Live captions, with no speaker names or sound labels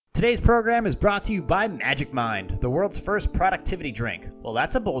Today's program is brought to you by Magic Mind, the world's first productivity drink. Well,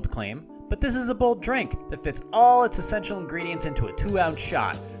 that's a bold claim, but this is a bold drink that fits all its essential ingredients into a 2-ounce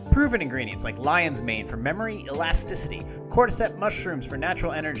shot. Proven ingredients like lion's mane for memory elasticity, cordyceps mushrooms for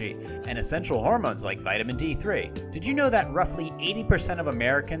natural energy, and essential hormones like vitamin D3. Did you know that roughly 80% of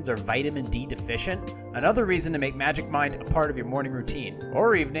Americans are vitamin D deficient? Another reason to make Magic Mind a part of your morning routine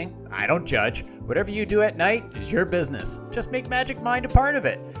or evening. I don't judge. Whatever you do at night is your business. Just make Magic Mind a part of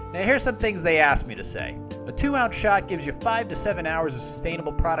it. Now here's some things they asked me to say. A 2-ounce shot gives you 5 to 7 hours of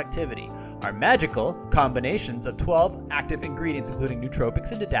sustainable productivity. Our magical combinations of 12 active ingredients, including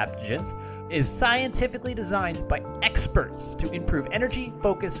nootropics and adaptogens, is scientifically designed by experts to improve energy,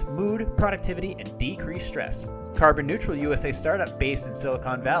 focus, mood, productivity, and decrease stress. Carbon Neutral USA startup based in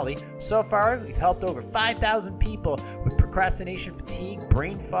Silicon Valley. So far, we've helped over 5,000 people with procrastination, fatigue,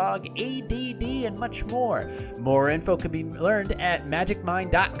 brain fog, ADD, and much more. More info can be learned at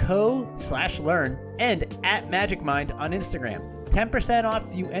magicmind.co/learn and at magicmind on Instagram. 10%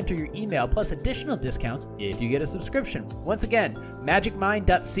 off if you enter your email, plus additional discounts if you get a subscription. Once again,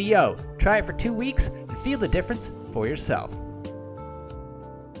 magicmind.co. Try it for 2 weeks and feel the difference for yourself.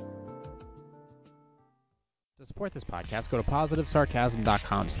 To support this podcast, go to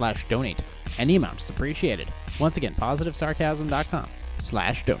positivesarcasm.com/donate. Any amount is appreciated. Once again,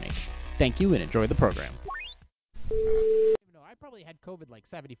 positivesarcasm.com/donate. Thank you and enjoy the program. I probably had COVID like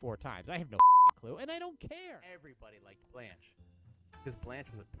 74 times. I have no clue, and I don't care. Everybody liked Blanche. Because Blanche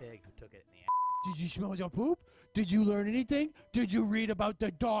was a pig who took it in the ass. Did you smell your poop? Did you learn anything? Did you read about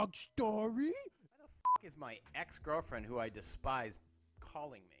the dog story? Why the is my ex-girlfriend, who I despise,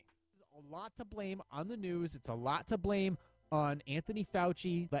 calling me? There's a lot to blame on the news. It's a lot to blame on Anthony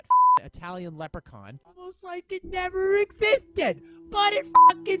Fauci, that Italian leprechaun. Almost like it never existed, but it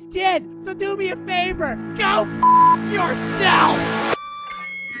fucking did. So do me a favor. Go yourself!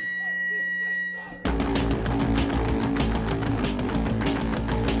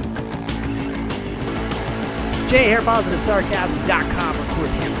 Jay here, PositiveSarcasm.com. Record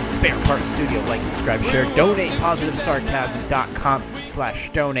here from the Spare Parts Studio. Like, subscribe, share, donate.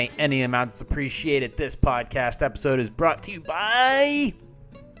 PositiveSarcasm.com/donate. Any amount is appreciated. This podcast episode is brought to you by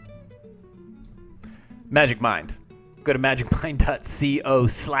Magic Mind. Go to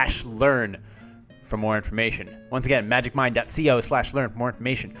magicmind.co/learn for more information. Once again, magicmind.co/learn for more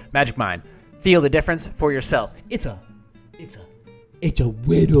information. Magic Mind. Feel the difference for yourself. It's a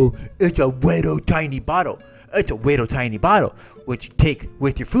little tiny bottle. It's a little tiny bottle, which you take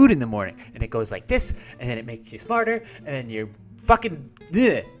with your food in the morning. And it goes like this, and then it makes you smarter, and then you're fucking...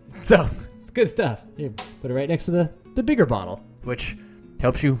 Ugh. So, it's good stuff. Here, put it right next to the bigger bottle, which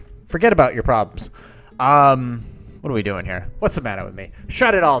helps you forget about your problems. What are we doing here? What's the matter with me?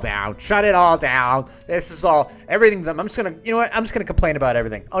 Shut it all down. Shut it all down. This is all... Everything's... I'm just going to... You know what? I'm just going to complain about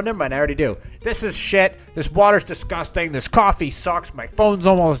everything. Oh, never mind. I already do. This is shit. This water's disgusting. This coffee sucks. My phone's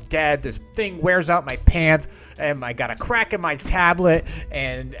almost dead. This thing wears out my pants. And I got a crack in my tablet.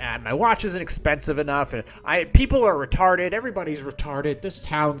 And my watch isn't expensive enough. And people are retarded. Everybody's retarded. This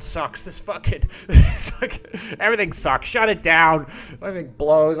town sucks. This fucking... everything sucks. Shut it down. Everything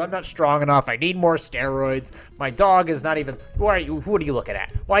blows. I'm not strong enough. I need more steroids. My dog is not even... What are you looking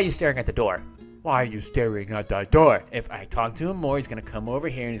at? Why are you staring at the door? Why are you staring at the door? If I talk to him more, he's going to come over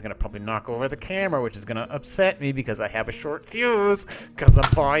here and he's going to probably knock over the camera, which is going to upset me because I have a short fuse because I'm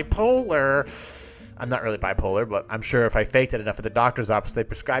bipolar. I'm not really bipolar, but I'm sure if I faked it enough at the doctor's office, they'd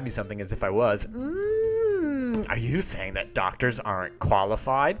prescribe me something as if I was. Are you saying that doctors aren't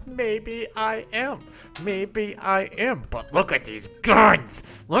qualified? Maybe I am. Maybe I am. But look at these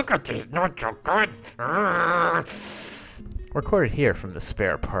guns. Look at these natural guns. Recorded here from the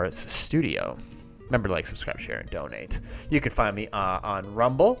Spare Parts Studio. Remember to like, subscribe, share, and donate. You can find me on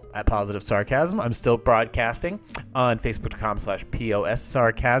Rumble at Positive Sarcasm. I'm still broadcasting on Facebook.com/POS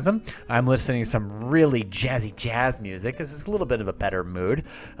I'm listening to some really jazzy jazz music. This is a little bit of a better mood.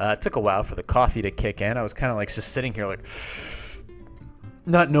 It took a while for the coffee to kick in. I was kind of like just sitting here like...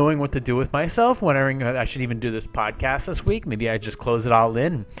 not knowing what to do with myself, wondering if I should even do this podcast this week. Maybe I just close it all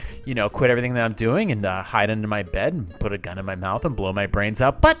in, quit everything that I'm doing and hide under my bed and put a gun in my mouth and blow my brains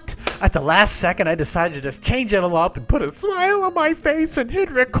out. But at the last second, I decided to just change it all up and put a smile on my face and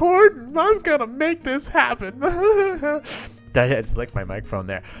hit record, and I'm going to make this happen. I just licked my microphone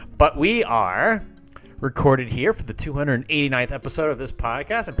there. But we are recorded here for the 289th episode of this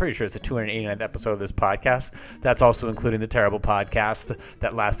podcast. I'm pretty sure it's the 289th episode of this podcast. That's also including the terrible podcast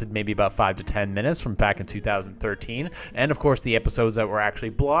that lasted maybe about 5 to 10 minutes from back in 2013. And, of course, the episodes that were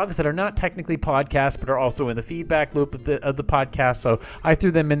actually blogs that are not technically podcasts but are also in the feedback loop of the podcast. So I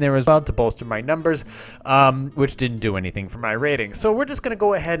threw them in there as well to bolster my numbers, which didn't do anything for my ratings. So we're just going to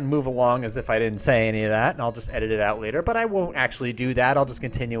go ahead and move along as if I didn't say any of that, and I'll just edit it out later. But I won't actually do that. I'll just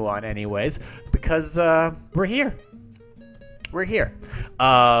continue on anyways because we're here. We're here.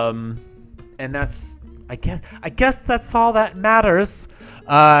 And that's, I guess that's all that matters. You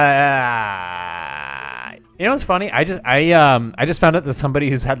know what's funny? I just found out that somebody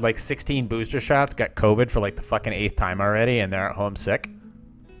who's had like 16 booster shots got COVID for like the fucking 8th time already, and they're at home sick.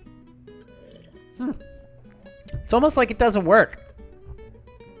 It's almost like it doesn't work.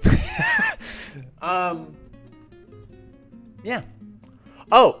 Yeah.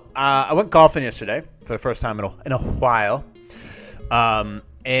 Oh, I went golfing yesterday for the first time in a while.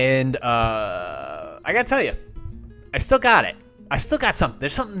 And I gotta tell you, I still got it. I still got something.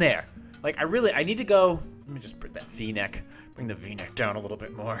 There's something there. Like I need to go. Let me just put that V-neck. Bring the V-neck down a little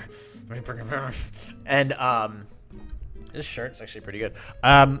bit more. Let me bring it down. And this shirt's actually pretty good.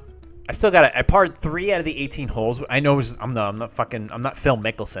 I still got it. I parred 3 out of the 18 holes. I know I'm not Phil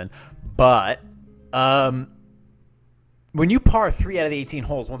Mickelson, but when you par 3 out of the 18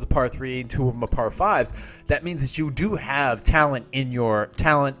 holes, one's a par 3 and 2 of them are par 5s, that means that you do have talent and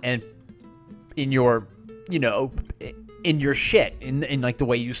in your shit, in like the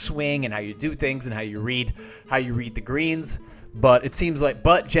way you swing and how you do things and how you read the greens. But it seems like,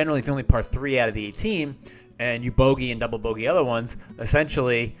 generally if you only par 3 out of the 18 and you bogey and double bogey other ones,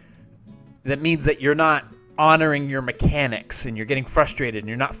 essentially that means that you're not honoring your mechanics and you're getting frustrated and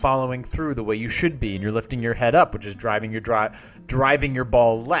you're not following through the way you should be, and you're lifting your head up, which is driving your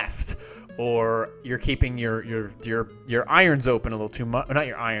ball left, or you're keeping your irons open a little too much, not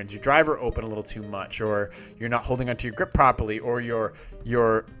your irons, your driver open a little too much, or you're not holding onto your grip properly, or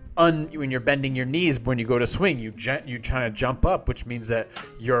when you're bending your knees when you go to swing, you trying to jump up, which means that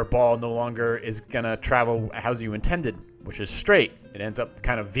your ball no longer is gonna travel as you intended, which is straight. It ends up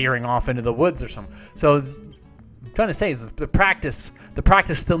kind of veering off into the woods or something. So I'm trying to say is the practice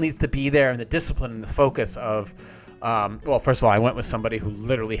still needs to be there, and the discipline and the focus of well, first of all, I went with somebody who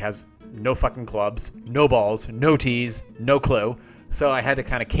literally has no fucking clubs, no balls, no tees, no clue. So I had to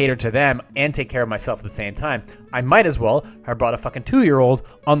kind of cater to them and take care of myself at the same time. I might as well have brought a fucking 2-year-old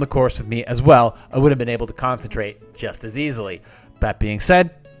on the course with me as well. I would have been able to concentrate just as easily. That being said,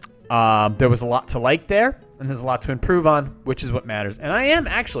 there was a lot to like there, and there's a lot to improve on, which is what matters. And I am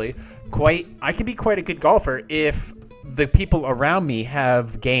actually I can be quite a good golfer if the people around me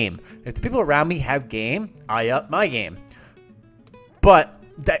have game. If the people around me have game, I up my game. But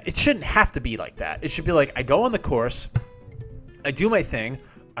that it shouldn't have to be like that. It should be like I go on the course, I do my thing,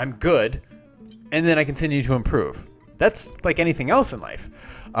 I'm good, and then I continue to improve. That's like anything else in life.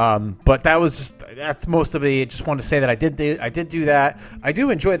 But that's most of it. Just wanted to say that I did do that. I do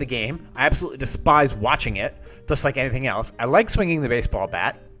enjoy the game. I absolutely despise watching it, just like anything else. I like swinging the baseball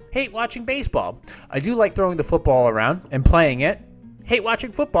bat. Hate watching baseball. I do like throwing the football around and playing it. Hate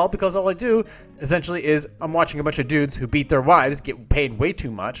watching football because all I do essentially is I'm watching a bunch of dudes who beat their wives, get paid way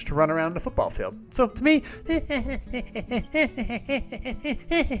too much to run around the football field. So to me,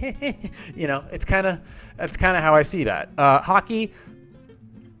 that's kind of how I see that.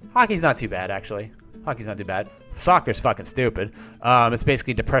 Hockey's not too bad, actually. Hockey's not too bad. Soccer's fucking stupid. It's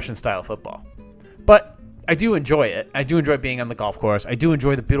basically depression style football. But I do enjoy it. I do enjoy being on the golf course. I do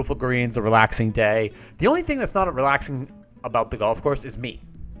enjoy the beautiful greens, the relaxing day. The only thing that's not relaxing about the golf course is me.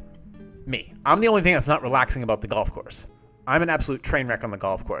 I'm the only thing that's not relaxing about the golf course. I'm an absolute train wreck on the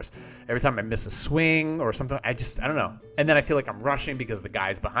golf course. Every time I miss a swing or something, I don't know. And then I feel like I'm rushing because the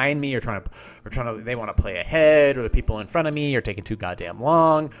guys behind me are trying to they want to play ahead, or the people in front of me are taking too goddamn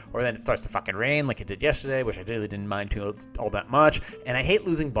long, or then it starts to fucking rain like it did yesterday, which I really didn't mind all that much. And I hate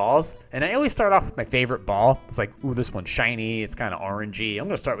losing balls. And I always start off with my favorite ball. It's like, ooh, this one's shiny. It's kind of orangey. I'm going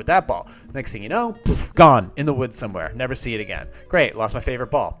to start with that ball. Next thing you know, poof, gone in the woods somewhere. Never see it again. Great, lost my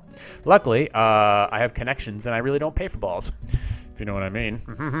favorite ball. Luckily, I have connections and I really don't pay for balls, if you know what I mean.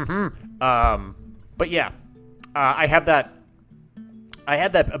 But yeah, I have that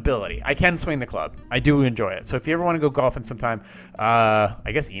ability. I can swing the club. I do enjoy it. So if you ever want to go golfing sometime,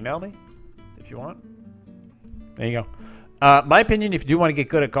 I guess email me if you want. There you go. My opinion, if you do want to get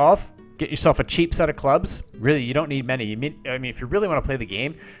good at golf, get yourself a cheap set of clubs. Really, you don't need many. If you really want to play the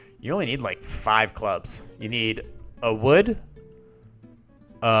game, you only need like 5 clubs. You need a wood,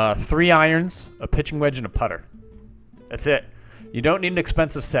 3 irons, a pitching wedge, and a putter. That's it. You don't need an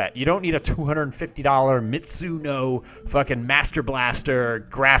expensive set. You don't need a $250 Mitsuno fucking Master Blaster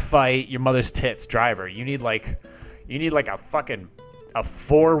graphite your mother's tits driver. You need like a fucking a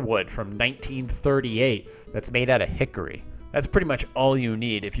 4-wood from 1938 that's made out of hickory. That's pretty much all you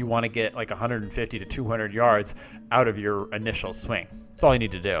need if you want to get like 150 to 200 yards out of your initial swing. That's all you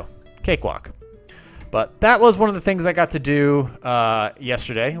need to do. Cakewalk. But that was one of the things I got to do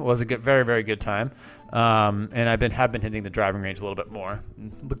yesterday. It was a very, very good time. And have been hitting the driving range a little bit more.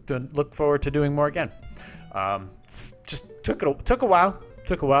 Look forward to doing more again. Just took a while.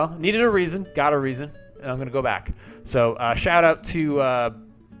 Needed a reason. Got a reason. And I'm going to go back. So shout out to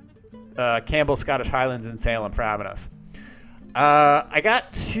Campbell Scottish Highlands in Salem for having us. I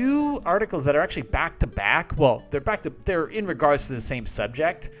got 2 articles that are actually back to back. Well, they're in regards to the same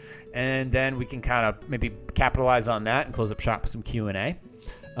subject, and then we can kind of maybe capitalize on that and close up shop with some Q&A.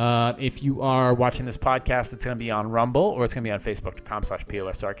 If you are watching this podcast, it's going to be on Rumble or it's going to be on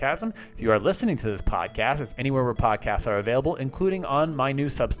Facebook.com/POSSarcasm. If you are listening to this podcast, it's anywhere where podcasts are available, including on my new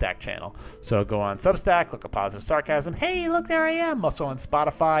Substack channel. So go on Substack, look at Positive Sarcasm. Hey, look, there I am. Also on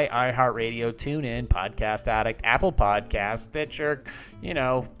Spotify, iHeartRadio, TuneIn, Podcast Addict, Apple Podcasts, Stitcher,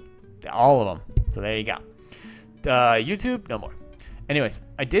 all of them. So there you go. YouTube, no more. Anyways,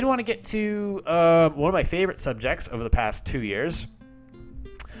 I did want to get to one of my favorite subjects over the past 2 years.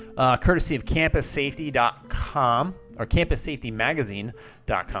 Courtesy of CampusSafety.com or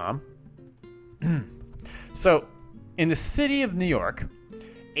CampusSafetyMagazine.com. So, in the city of New York,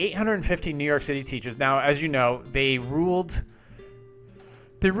 850 New York City teachers. Now, as you know, they ruled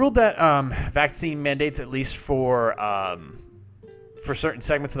that vaccine mandates, at least for certain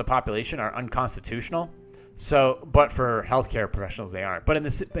segments of the population, are unconstitutional. So, but for healthcare professionals, they aren't. But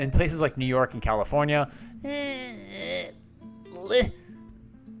in places like New York and California,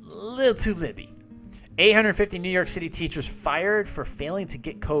 little too libby. 850 New York City teachers fired for failing to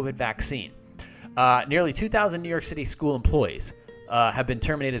get COVID vaccine. Nearly 2,000 New York City school employees have been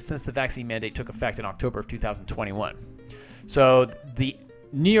terminated since the vaccine mandate took effect in October of 2021. So the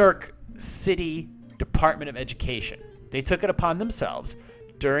New York City Department of Education, they took it upon themselves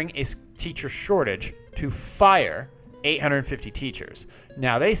during a teacher shortage to fire 850 teachers.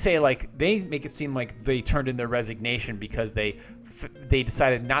 Now they make it seem like they turned in their resignation because they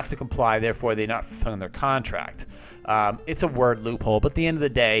decided not to comply, therefore they not fulfilling their contract. It's a word loophole, but at the end of the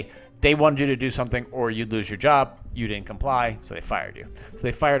day, they wanted you to do something or you'd lose your job. You didn't comply, so they fired you. So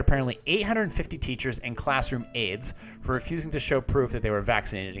they fired apparently 850 teachers and classroom aides for refusing to show proof that they were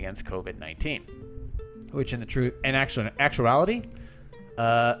vaccinated against COVID-19. Which in actuality,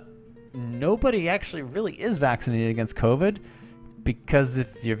 nobody actually really is vaccinated against COVID, because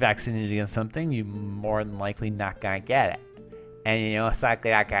if you're vaccinated against something, you're more than likely not going to get it. And you're most likely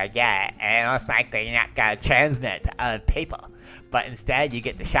not going to get it, and most likely you're not going to transmit it to other people. But instead, you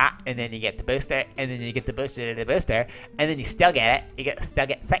get the shot, and then you get the booster, and then you get the booster and the booster, and then you still get it, still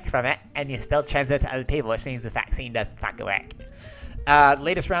get sick from it, and you still transmit it to other people, which means the vaccine doesn't fucking work.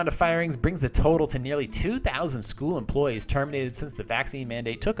 Latest round of firings brings the total to nearly 2,000 school employees terminated since the vaccine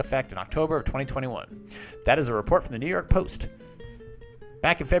mandate took effect in October of 2021. That is a report from the New York Post.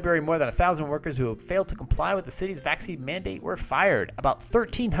 Back in February, more than 1,000 workers who have failed to comply with the city's vaccine mandate were fired. About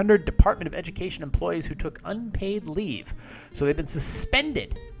 1,300 Department of Education employees who took unpaid leave. So they've been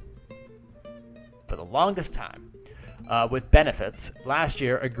suspended for the longest time. With benefits, last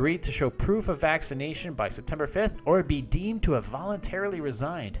year agreed to show proof of vaccination by September 5th or be deemed to have voluntarily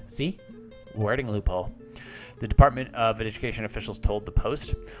resigned. See? Wording loophole. The Department of Education officials told the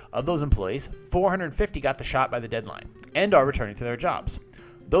Post. Of those employees, 450 got the shot by the deadline and are returning to their jobs.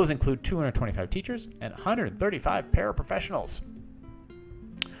 Those include 225 teachers and 135 paraprofessionals.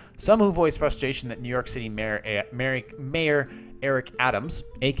 Some who voiced frustration that New York City Mayor Eric Adams,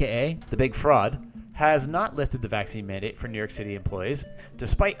 a.k.a. the Big Fraud, has not lifted the vaccine mandate for New York City employees,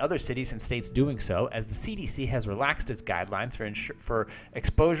 despite other cities and states doing so, as the CDC has relaxed its guidelines for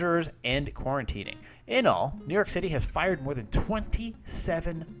exposures and quarantining. In all, New York City has fired more than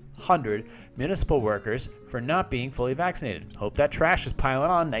 2,700 municipal workers for not being fully vaccinated. Hope that trash is piling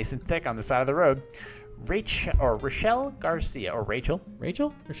on nice and thick on the side of the road. Rochelle Garcia,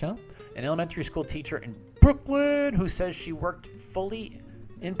 an elementary school teacher in Brooklyn who says she worked fully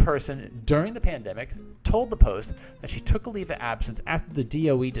in person during the pandemic, told the Post that she took a leave of absence after the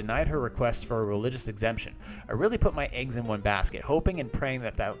DOE denied her request for a religious exemption. I really put my eggs in one basket, hoping and praying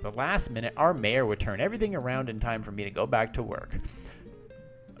that at the last minute our mayor would turn everything around in time for me to go back to work.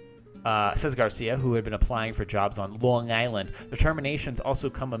 Says Garcia, who had been applying for jobs on Long Island. The terminations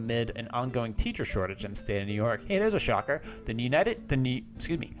also come amid an ongoing teacher shortage in the state of New York. Hey, there's a shocker. The New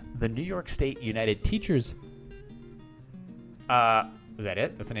York State United Teachers Is that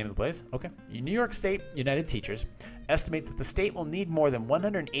it? That's the name of the place? Okay. New York State United Teachers estimates that the state will need more than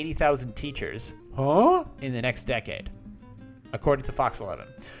 180,000 teachers in the next decade, according to Fox 11.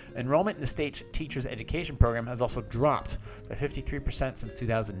 Enrollment in the state's teachers education program has also dropped by 53% since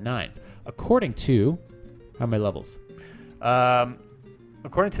 2009, according to how many levels?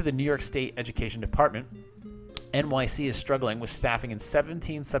 According to the New York State Education Department, NYC is struggling with staffing in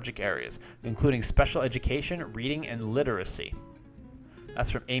 17 subject areas, including special education, reading, and literacy.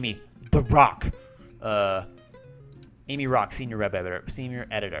 That's from Amy The Rock. Amy Rock, senior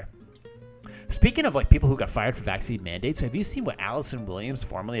editor. Speaking of like people who got fired for vaccine mandates, have you seen what Allison Williams,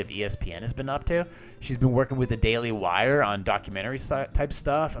 formerly of ESPN, has been up to? She's been working with the Daily Wire on documentary type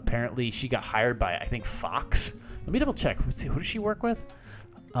stuff. Apparently, she got hired by, I think, Fox. Let me double check. Who does she work with?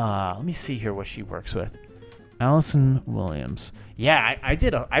 Let me see here what she works with. Allison Williams. Yeah, I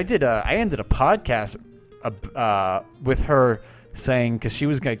ended a podcast with her saying because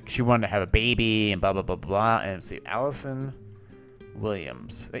she wanted to have a baby and blah blah blah blah. And see, Allison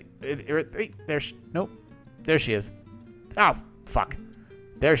Williams. Nope. There she is. Oh fuck.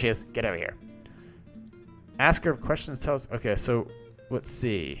 There she is. Get over here. Ask her questions. Tell us. Okay, so let's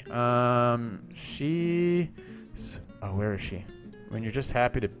see. Where is she? When you're just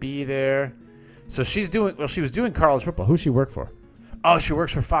happy to be there. So she was doing college football. Who's she work for? Oh, she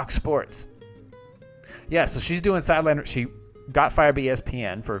works for Fox Sports. Yeah, so she's doing sideline. She got fired by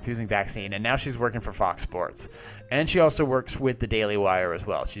ESPN for refusing vaccine, and now she's working for Fox Sports. And she also works with the Daily Wire as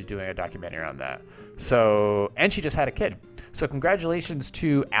well. She's doing a documentary on that. So, and she just had a kid. So congratulations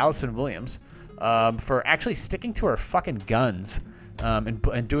to Allison Williams for actually sticking to her fucking guns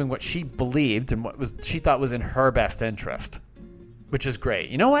and doing what she believed and she thought was in her best interest. Which is great.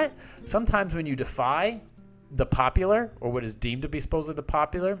 You know what? Sometimes when you defy the popular, or what is deemed to be supposedly the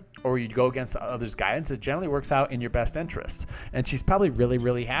popular, or you go against others' guidance, it generally works out in your best interest. And she's probably really,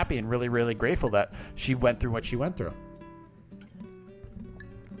 really happy and really, really grateful that she went through what she went through.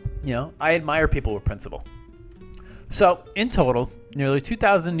 You know, I admire people with principle. So, in total, nearly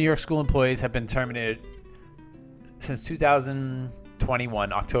 2,000 New York school employees have been terminated since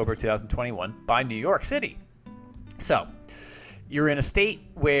 2021, October 2021, by New York City. So, you're in a state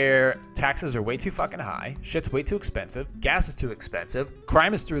where taxes are way too fucking high, shit's way too expensive, gas is too expensive,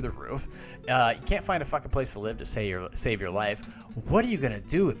 crime is through the roof, you can't find a fucking place to live to save your life. What are you going to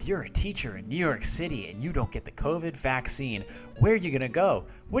do if you're a teacher in New York City and you don't get the COVID vaccine? Where are you going to go?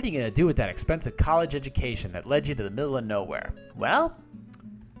 What are you going to do with that expensive college education that led you to the middle of nowhere? Well,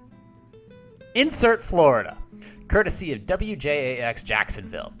 insert Florida, courtesy of WJAX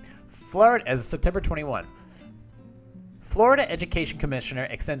Jacksonville. Florida, as of September 21. Florida Education Commissioner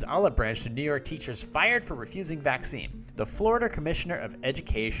extends olive branch to New York teachers fired for refusing vaccine. The Florida Commissioner of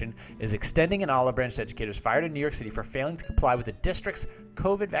Education is extending an olive branch to educators fired in New York City for failing to comply with the district's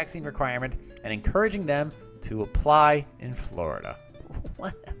COVID vaccine requirement and encouraging them to apply in Florida.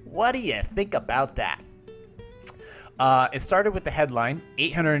 What do you think about that? It started with the headline.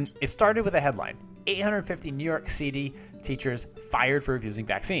 850 New York City teachers fired for refusing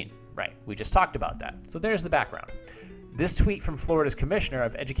vaccine. Right. We just talked about that. So there's the background. This tweet from Florida's Commissioner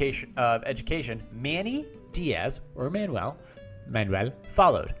of Education, Manny Diaz, or Manuel,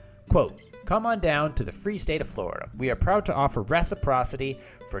 followed. Quote, "Come on down to the free state of Florida. We are proud to offer reciprocity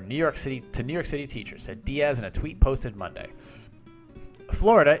for New York City teachers," said Diaz in a tweet posted Monday.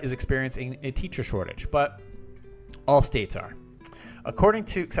 Florida is experiencing a teacher shortage, but all states are.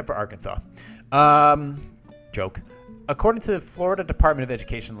 Except for Arkansas. Joke. According to the Florida Department of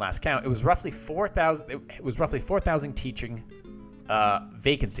Education last count, it was roughly 4,000 teaching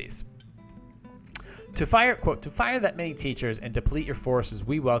vacancies. To fire that many teachers and deplete your forces,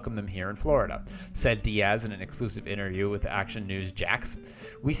 we welcome them here in Florida, said Diaz in an exclusive interview with Action News Jax.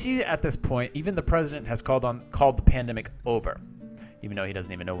 We see that at this point, even the president has called the pandemic over, even though he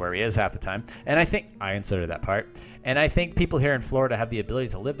doesn't even know where he is half the time. And I think I inserted that part. And I think people here in Florida have the ability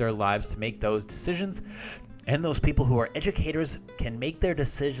to live their lives to make those decisions. And those people who are educators can make their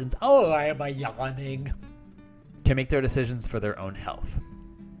decisions. Oh, why am I yawning? Can make their decisions for their own health.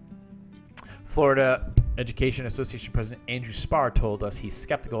 Florida Education Association President Andrew Spar told us he's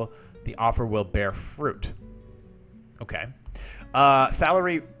skeptical the offer will bear fruit. Okay.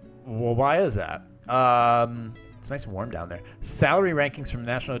 Salary. Well, why is that? It's nice and warm down there. Salary rankings from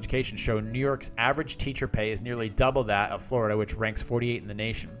National Education show New York's average teacher pay is nearly double that of Florida, which ranks 48 in the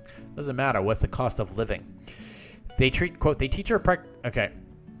nation. Doesn't matter. What's the cost of living? They treat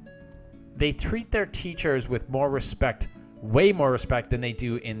their teachers with more respect, way more respect than they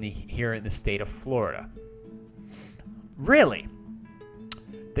do here in the state of Florida. Really?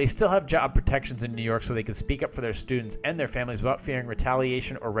 They still have job protections in New York so they can speak up for their students and their families without fearing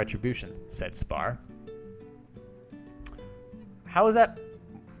retaliation or retribution, said Spar. How is that?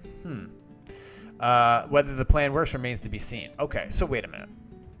 Whether the plan works remains to be seen. Okay, so wait a minute.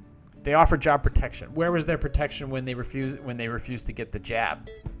 They offer job protection. Where was their protection when they refused to get the jab?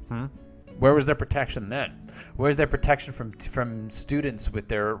 Where was their protection then? Where's their protection from students with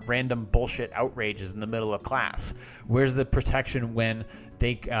their random bullshit outrages in the middle of class? Where's the protection when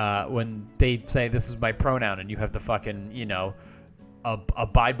they say this is my pronoun and you have to fucking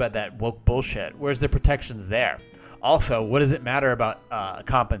abide by that woke bullshit? Where's the protections there? Also, what does it matter about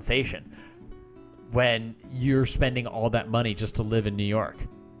compensation when you're spending all that money just to live in New York?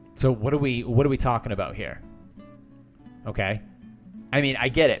 So what are we talking about here? Okay. I mean, I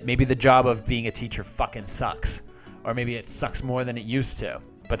get it. Maybe the job of being a teacher fucking sucks. Or maybe it sucks more than it used to.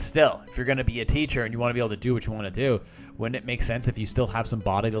 But still, if you're going to be a teacher and you want to be able to do what you want to do, wouldn't it make sense if you still have some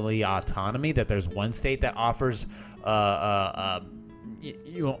bodily autonomy that there's one state that offers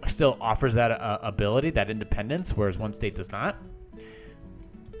still offers that ability, that independence, whereas one state does not?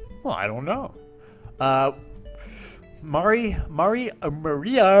 Well, I don't know. Maria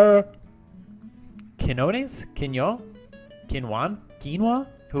Quinoa,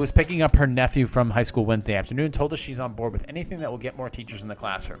 who was picking up her nephew from high school Wednesday afternoon, told us she's on board with anything that will get more teachers in the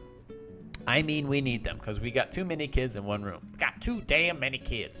classroom. I mean, we need them because we got too many kids in one room. Got too damn many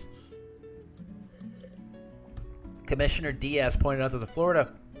kids. Commissioner Diaz pointed out that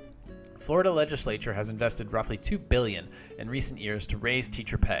the Florida legislature has invested roughly $2 billion in recent years to raise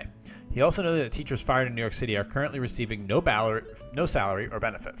teacher pay. He also noted that teachers fired in New York City are currently receiving no salary or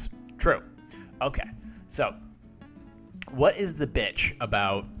benefits. True. Okay, so what is the bitch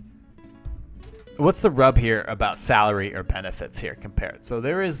about? What's the rub here about salary or benefits here compared? So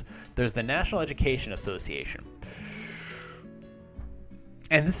there's the National Education Association,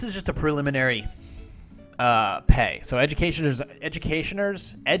 and this is just a preliminary pay. So educators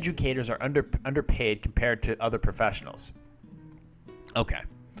are underpaid compared to other professionals. Okay,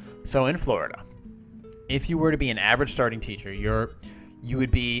 so in Florida, if you were to be an average starting teacher, you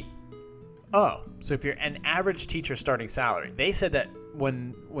would be. Oh, so if you're an average teacher starting salary, they said that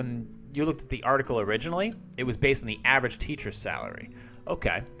when you looked at the article originally, it was based on the average teacher's salary.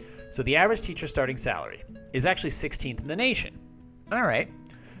 Okay, so the average teacher starting salary is actually 16th in the nation. All right,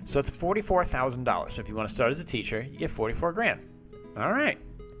 so it's $44,000. So if you want to start as a teacher, you get $44,000. All right.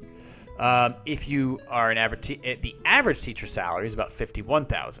 If you are an average, the average teacher salary is about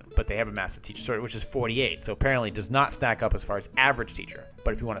 $51,000, but they have a massive teacher salary, which is $48,000. So apparently, it does not stack up as far as average teacher.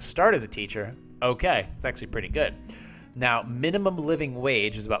 But if you want to start as a teacher, okay, it's actually pretty good. Now, minimum living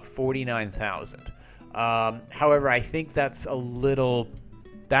wage is about $49,000. However, I think that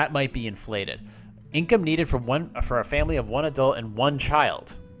might be inflated. Income needed for a family of one adult and one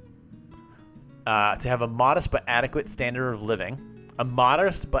child to have a modest but adequate standard of living. A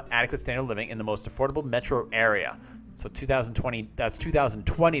modest but adequate standard of living in the most affordable metro area. So that's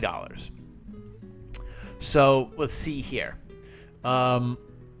 $2,020. So let's see here. That's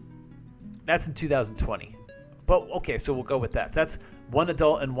in 2020. But okay, so we'll go with that. So that's one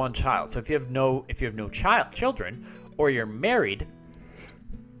adult and one child. So if you have no children, or you're married,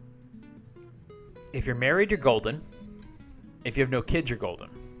 you're golden. If you have no kids, you're golden.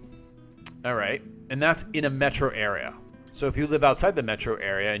 All right, and that's in a metro area. So if you live outside the metro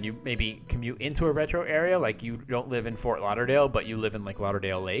area and you maybe commute into a metro area, like you don't live in Fort Lauderdale, but you live in like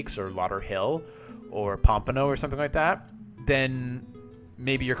Lauderdale Lakes or Lauderhill or Pompano or something like that, then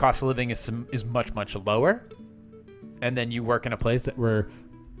maybe your cost of living is much, much lower. And then you work in a place where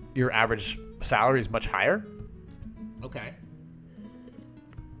your average salary is much higher. Okay.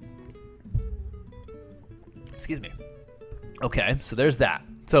 Excuse me. Okay, so there's that.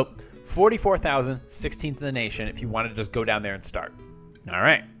 So 44,000, 16th in the nation if you wanted to just go down there and start. All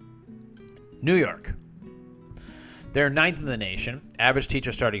right. New York. They're 9th in the nation. Average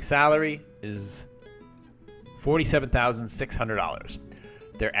teacher starting salary is $47,600.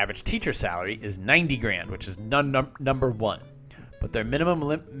 Their average teacher salary is $90,000, which is number one. But their minimum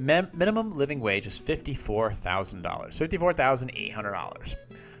living wage is $54,000. $54,800.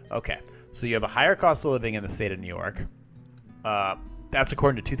 Okay. So you have a higher cost of living in the state of New York. That's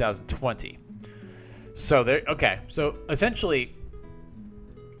according to 2020. So So essentially,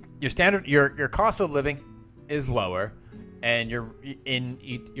 your cost of living is lower, and your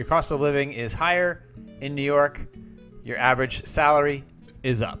cost of living is higher in New York. Your average salary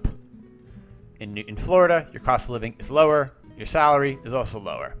is up. In Florida, your cost of living is lower. Your salary is also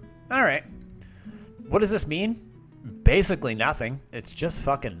lower. All right. What does this mean? Basically nothing. It's just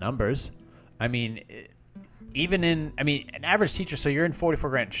fucking numbers. I mean, even in, I mean, an average teacher, so you're in 44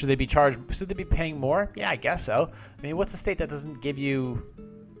 grand. Should they be charged? Should they be paying more? Yeah, I guess so. I mean, what's a state that doesn't give you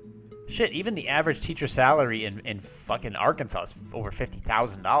shit? Even the average teacher salary in fucking Arkansas is over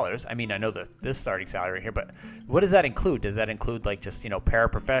 $50,000. I mean, I know this starting salary here, but what does that include? Does that include like just,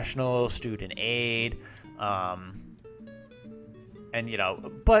 paraprofessional, student aid, and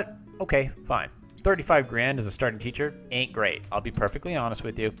but okay, fine. 35 grand as a starting teacher ain't great. I'll be perfectly honest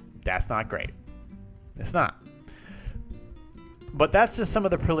with you. That's not great. It's not. But that's just some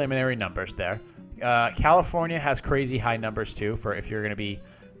of the preliminary numbers there. California has crazy high numbers too for if you're going to be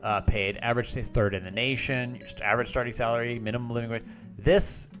paid. Average third in the nation, your average starting salary, minimum living wage.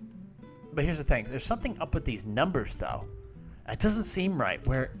 But here's the thing. There's something up with these numbers though. It doesn't seem right.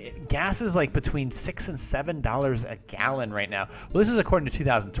 Gas is like between $6 and $7 a gallon right now. Well, this is according to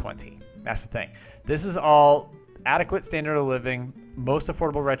 2020. That's the thing. This is all adequate standard of living, most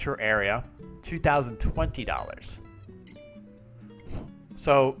affordable retro area, $2020.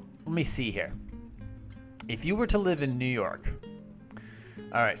 So let me see here. If you were to live in New York,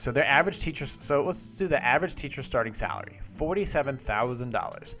 all right, so their average teachers. So let's do the average teacher starting salary,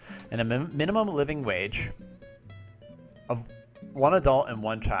 $47,000, and a minimum living wage of one adult and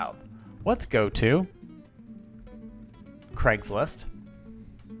one child. Let's go to Craigslist.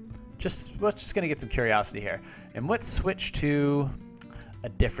 We're just gonna get some curiosity here, and let's switch to a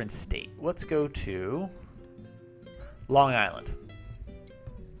different state. Let's go to Long Island.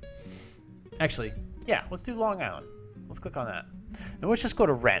 Actually, yeah, let's do Long Island. Let's click on that, and let's just go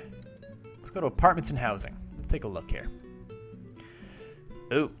to rent. Let's go to apartments and housing. Let's take a look here.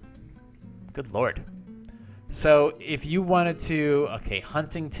 Ooh, good lord. So if you wanted to, okay,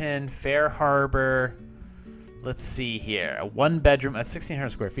 Huntington, Fair Harbor. Let's see here. A one bedroom, 1,600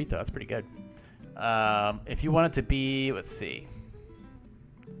 square feet though. That's pretty good. If you wanted to be, let's see.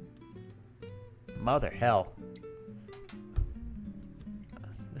 Mother hell.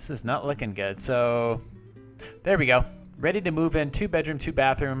 This is not looking good. So there we go. Ready to move in, 2 bedroom, 2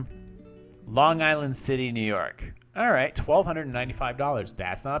 bathroom, Long Island City, New York. All right, $1,295.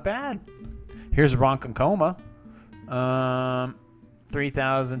 That's not bad. Here's Ronkonkoma.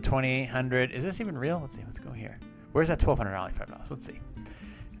 3,000, 2,800. Is this even real? Let's see. Let's go here. Where's that $1,295? Let's see.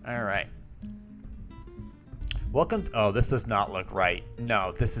 All right. Welcome. Oh, this does not look right.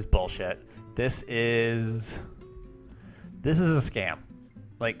 No, this is bullshit. This is a scam.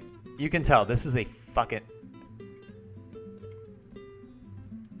 Like, you can tell this is a fucking.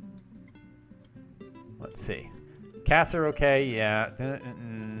 Let's see. Cats are okay. Yeah.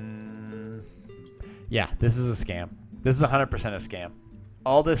 Yeah, this is a scam. This is 100% a scam.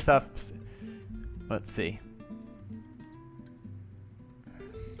 All this stuff. Let's see.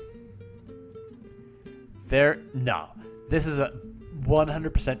 No. This is a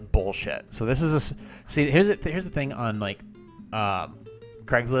 100% bullshit. So this is here's the thing on like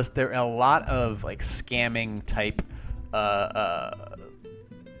Craigslist. There are a lot of like scamming type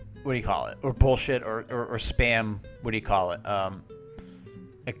what do you call it? Or bullshit or spam, what do you call it?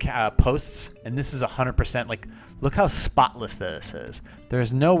 Posts, and this is 100% like, look how spotless this is.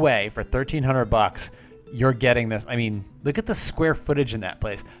 There's no way for $1,300 you're getting this. I mean, look at the square footage in that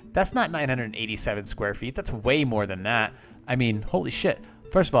place. That's not 987 square feet. That's way more than that. I mean, holy shit.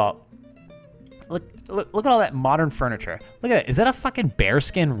 First of all, look at all that modern furniture. Look at that. Is that a fucking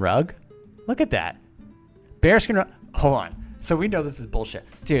bearskin rug? Look at that. Bearskin rug. Hold on. So we know this is bullshit.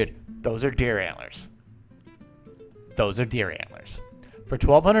 Dude, those are deer antlers. Those are deer antlers. For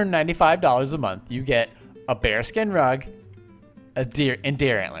 $1,295 a month, you get a bearskin rug, a deer, and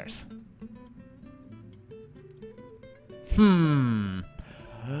deer antlers.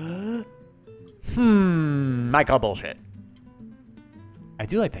 I call bullshit. I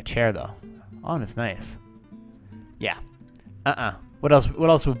do like that chair though. Oh, and it's nice. Yeah. What else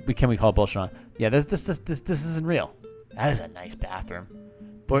can we call bullshit on? Yeah, this isn't real. That is a nice bathroom.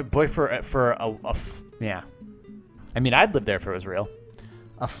 Boy, yeah. I mean, I'd live there if it was real.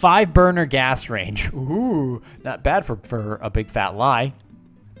 A 5-burner gas range. Ooh, not bad for a big fat lie.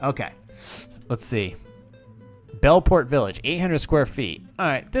 Okay, let's see. Bellport Village, 800 square feet. All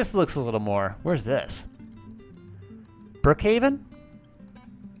right, this looks a little more. Where's this? Brookhaven?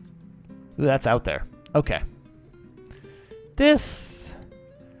 Ooh, that's out there. Okay. This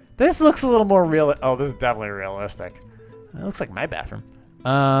looks a little more real. Oh, this is definitely realistic. It looks like my bathroom.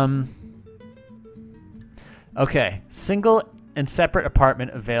 Okay, single and separate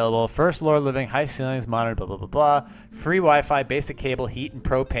apartment available. First floor living, high ceilings, monitor, blah, blah, blah, blah. Free Wi-Fi, basic cable, heat, and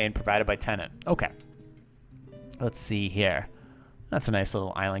propane provided by tenant. Okay. Let's see here. That's a nice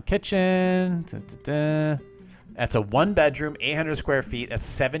little island kitchen. That's a 1-bedroom, 800 square feet. That's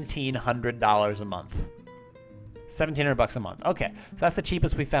 $1,700 a month. $1,700 a month. Okay, so that's the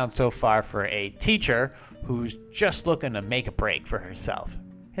cheapest we found so far for a teacher who's just looking to make a break for herself.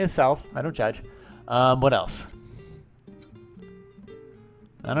 Himself, I don't judge. What else?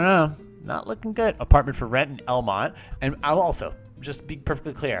 I don't know. Not looking good. Apartment for rent in Elmont. And I'll also, just be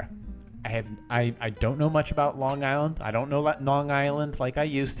perfectly clear, I don't know much about Long Island. I don't know Long Island like I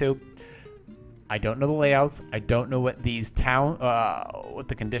used to. I don't know the layouts. I don't know what what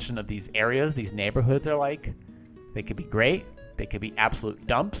the condition of these areas, these neighborhoods are like. They could be great. They could be absolute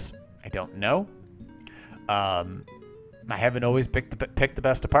dumps. I don't know. I haven't always picked the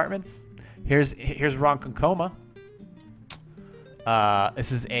best apartments. Here's Ronkonkoma.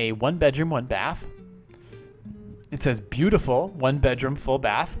 This is a 1-bedroom, 1-bath. It says beautiful 1-bedroom, full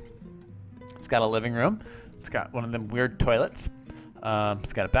bath. It's got a living room. It's got one of them weird toilets.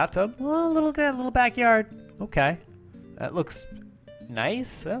 It's got a bathtub. Oh, a little backyard. Okay, that looks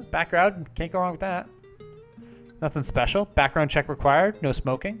nice. Background, can't go wrong with that. Nothing special. Background check required. No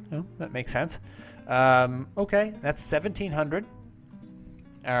smoking. Oh, that makes sense. Okay, that's $1,700.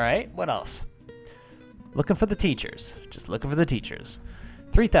 All right, what else? Looking for the teachers. Just looking for the teachers.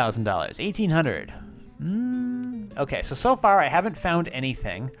 $3,000, $1,800. Okay, so far I haven't found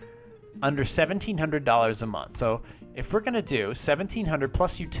anything under $1,700 a month. So if we're gonna do $1,700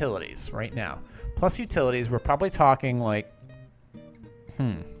 plus utilities right now, plus utilities, we're probably talking like,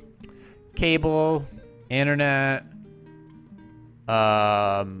 cable, internet.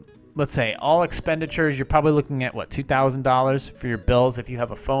 Let's say all expenditures. You're probably looking at what, $2,000 for your bills if you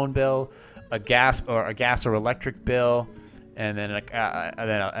have a phone bill, a gas or electric bill, and then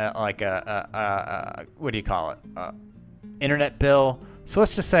what do you call it? Internet bill. So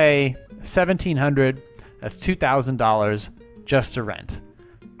let's just say $1,700. That's $2,000 just to rent.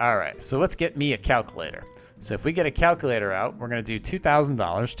 All right. So let's get me a calculator. So if we get a calculator out, we're gonna do $2,000.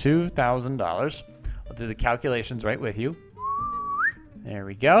 $2,000. I'll do the calculations right with you. There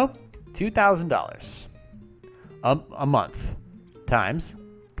we go. $2,000 a month times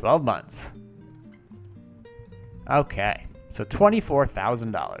 12 months. Okay, so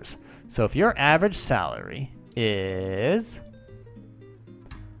 $24,000. So if your average salary is,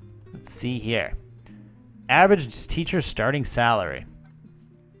 let's see here, average teacher starting salary,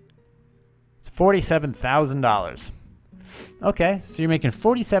 it's $47,000. Okay, so you're making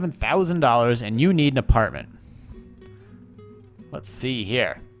 $47,000 and you need an apartment. Let's see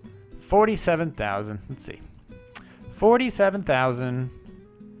here. 47,000. Let's see. 47,000.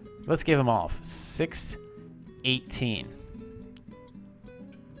 Let's give them all 618.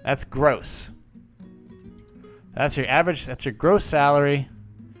 That's gross. That's your average. That's your gross salary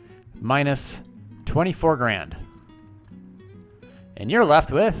minus 24 grand. And you're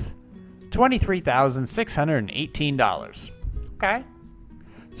left with $23,618. Okay.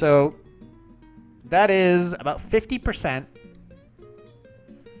 So that is about 50%.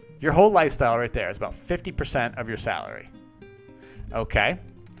 Your whole lifestyle right there is about 50% of your salary. Okay,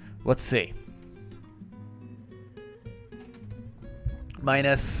 let's see.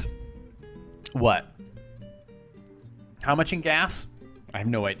 Minus what? How much in gas? I have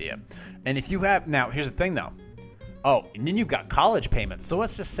no idea. And if you have, now here's the thing though. Oh, and then you've got college payments. So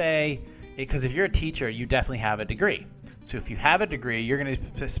let's just say, because if you're a teacher, you definitely have a degree. So if you have a degree, you're going to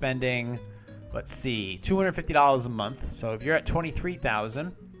be spending, let's see, $250 a month. So if you're at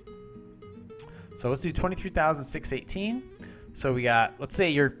 23,000, so let's do 23,618. So we got, let's say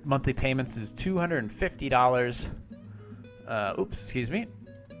your monthly payments is $250. Excuse me.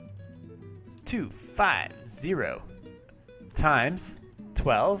 250 times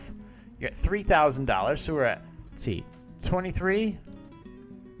 12. You're at $3,000. So we're at, let's see,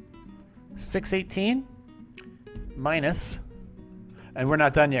 23,618 minus, and we're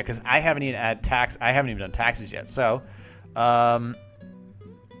not done yet because I haven't even done taxes yet. So, oh,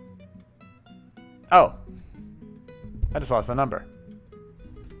 I just lost the number.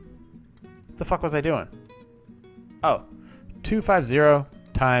 What the fuck was I doing? Oh, 250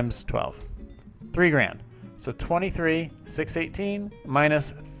 times 12. $3,000. So 23,618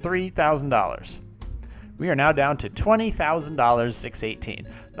 minus $3,000. We are now down to $20,618.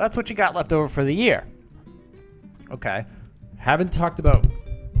 That's what you got left over for the year. Okay. Haven't talked about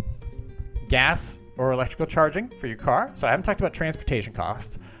gas or electrical charging for your car. So I haven't talked about transportation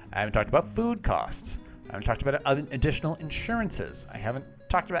costs. I haven't talked about food costs. I haven't talked about other additional insurances. I haven't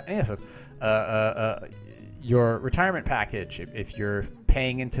talked about any of this. Your retirement package, if you're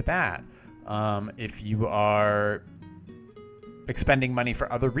paying into that. If you are expending money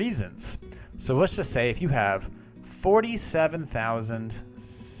for other reasons. So let's just say if you have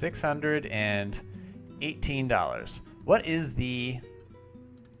 $47,618. What is the...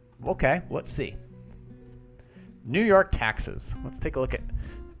 Okay, let's see. New York taxes. Let's take a look at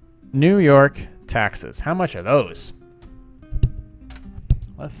New York taxes. How much are those?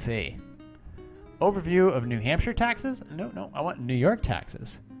 Let's see. Overview of New Hampshire taxes? No, I want New York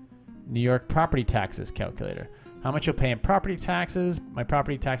taxes. New York property taxes calculator. How much you'll pay in property taxes? My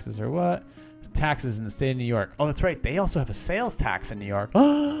property taxes are what? Taxes in the state of New York. Oh, that's right. They also have a sales tax in New York.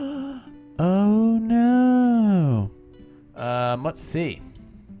 Oh no. Let's see.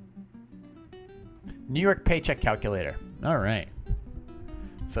 New York paycheck calculator. All right.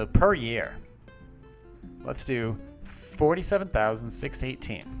 So per year, let's do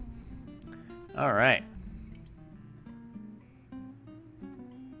 $47,618. All right.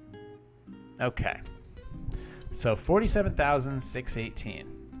 Okay. So $47,618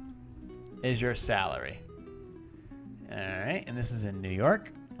 is your salary. All right, and this is in New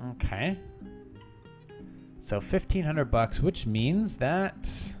York. Okay. So $1,500, which means that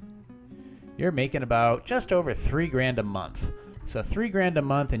you're making about just over $3,000 a month. So $3,000 a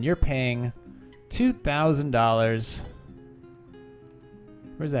month, and you're paying $2,000.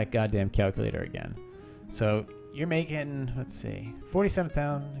 Where's that goddamn calculator again? So you're making, let's see,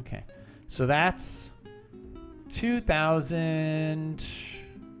 47,000. Okay. So that's 2,000.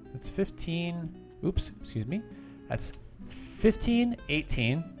 That's 15. Oops, excuse me. That's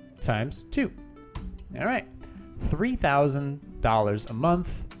 1518 times 2. All right. $3,000 a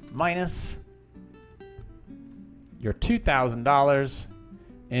month minus your $2,000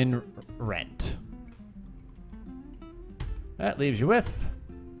 in rent. That leaves you with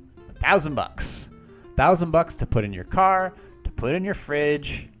 $1,000. $1,000 to put in your car, to put in your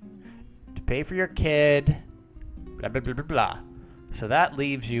fridge, to pay for your kid, blah, blah, blah, blah, blah. So that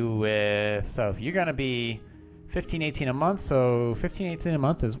leaves you with, so if you're going to be $1,518 a month, so $1,518 a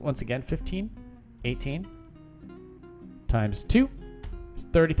month is, once again, $1,518 times 2 is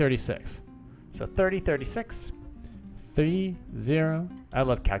 $30.36. So $30.36, 30, I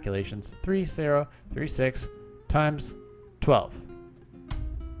love calculations, 3036 times 12.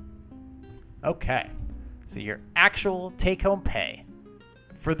 Okay, so your actual take-home pay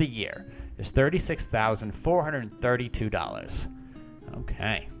for the year is $36,432.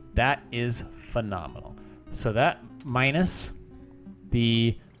 Okay, that is phenomenal. So that minus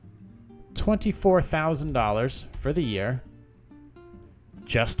the $24,000 for the year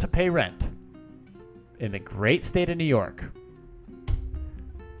just to pay rent in the great state of New York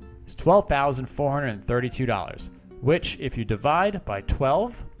is $12,432, which if you divide by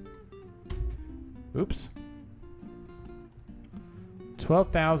 12,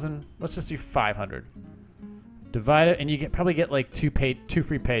 12,000, let's just do 500. Divide it, and you probably get like two free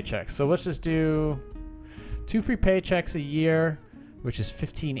paychecks. So let's just do 2 free paychecks a year, which is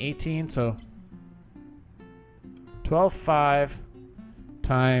 1518. So 12.5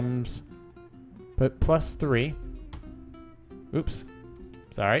 times, but plus 3.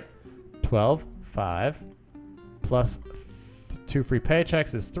 12.5 plus 2 free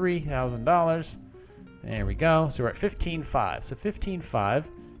paychecks is $3,000. There we go. So we're at 15.5. So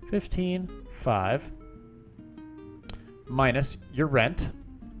 15.5 minus your rent,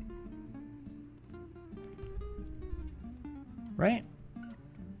 right?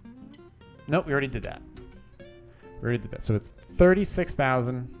 Nope, we already did that. So it's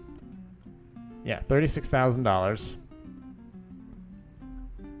 $36,000. Yeah,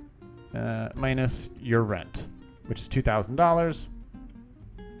 $36,000 minus your rent, which is $2,000.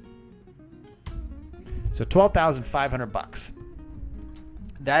 So $12,500.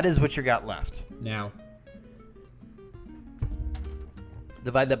 That is what you got left. Now,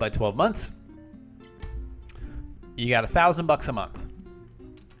 divide that by 12 months. You got $1,000 a month.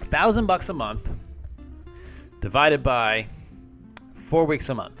 $1,000 a month divided by 4 weeks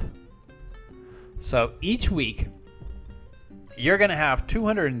a month. So each week, you're going to have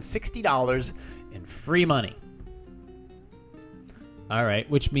 $260 in free money. All right,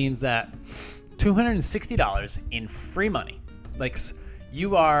 which means that $260 in free money. Like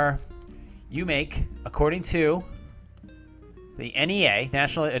you make, according to the NEA,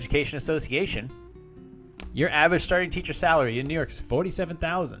 National Education Association, your average starting teacher salary in New York is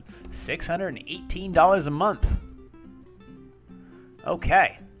 $47,618 a month.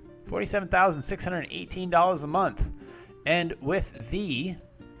 Okay, $47,618 a month. And with the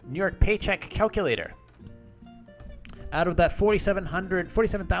New York paycheck calculator, out of that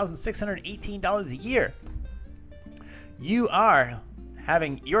 $47,618 a year, you are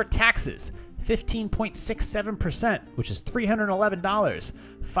having your taxes 15.67%, which is $311.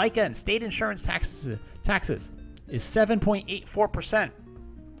 FICA and state insurance taxes is 7.84%.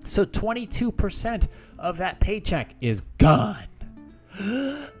 So 22% of that paycheck is gone.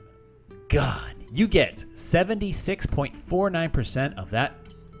 Gone. you get 76.49% of that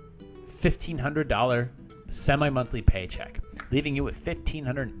 $1,500 semi-monthly paycheck, leaving you with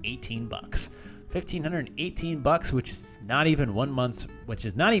 $1,518. $1,518, which is not even 1 month's,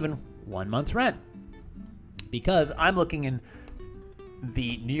 rent. Because I'm looking in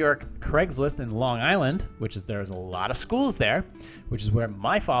the New York Craigslist in Long Island, there's a lot of schools there, which is where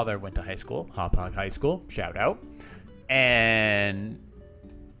my father went to high school, Hauppauge High School, shout out. And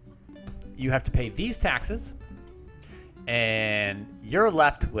you have to pay these taxes, and you're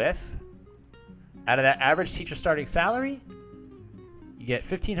left with, out of that average teacher starting salary, you get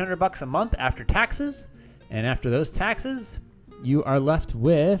 $1,500 a month after taxes, and after those taxes, you are left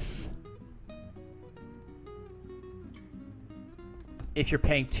with, if you're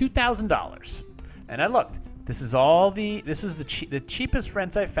paying $2,000, and I looked, this is the cheapest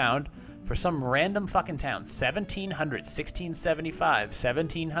rents I found for some random fucking town. $1,700, $1,675,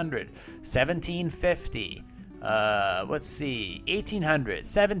 $1,700, $1,750. Let's see, $1,800,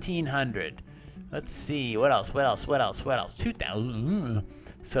 $1,700. Let's see, what else? 2,000.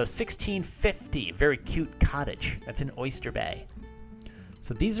 So $1,650. Very cute cottage. That's in Oyster Bay.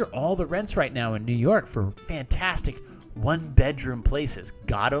 So these are all the rents right now in New York for fantastic one-bedroom places.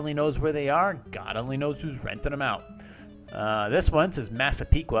 God only knows where they are. God only knows who's renting them out. This one says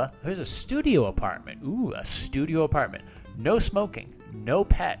Massapequa. There's a studio apartment. Ooh, a studio apartment. No smoking. No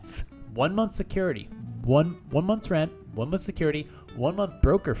pets. 1 month security. One month's rent. 1 month security. 1 month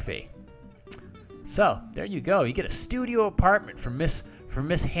broker fee. So there you go. You get a studio apartment for Miss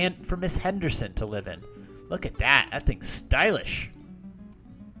Henderson to live in. Look at that. That thing's stylish.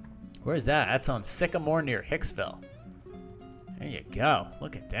 Where's that? That's on Sycamore near Hicksville. There you go.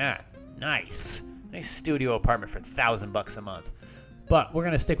 Look at that. Nice studio apartment for $1,000 a month. But we're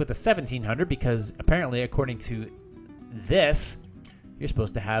gonna stick with the $1,700 because apparently, according to this, you're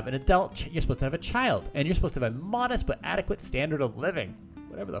supposed to have an adult. You're supposed to have a child, and you're supposed to have a modest but adequate standard of living.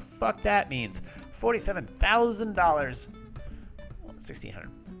 Whatever the fuck that means. $47,000. $1,600.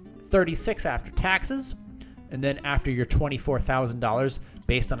 $36,000 after taxes, and then after your $24,000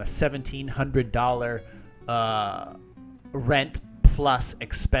 based on a $1,700 rent plus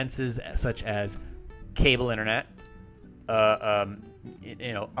expenses such as cable internet,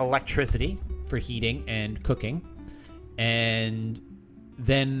 electricity for heating and cooking, and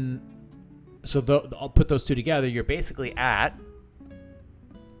then I'll put those two together. You're basically at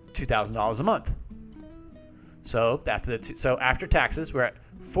 $2,000 a month. So after taxes, we're at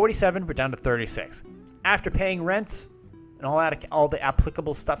 47. We're down to 36. After paying rent and all the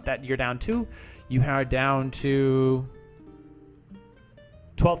applicable stuff that you're down to, you are down to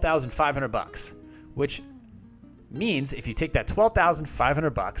 $12,500, which means if you take that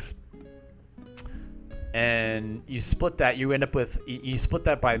 $12,500 and you split that, you split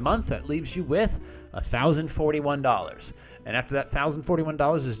that by month, that leaves you with $1,041. And after that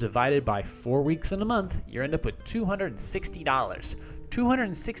 $1,041 is divided by 4 weeks in a month, you end up with $260.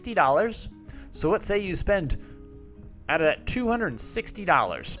 $260. So let's say you spend, out of that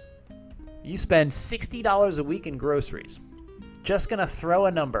 $260, you spend $60 a week in groceries. Just going to throw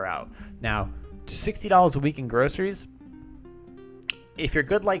a number out. Now, $60 a week in groceries, if you're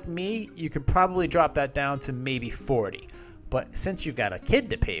good like me, you could probably drop that down to maybe 40. But since you've got a kid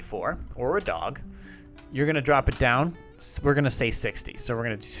to pay for, or a dog, you're going to drop it down. We're going to say 60. So we're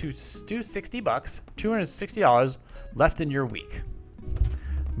going to do $60, $260 left in your week.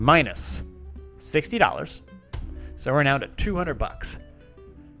 Minus $60. So we're now to $200.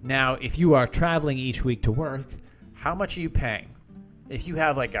 Now, if you are traveling each week to work, how much are you paying? If you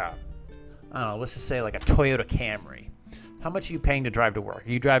have let's just say like a Toyota Camry, how much are you paying to drive to work?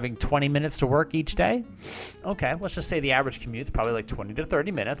 Are you driving 20 minutes to work each day? Okay, let's just say the average commute is probably like 20 to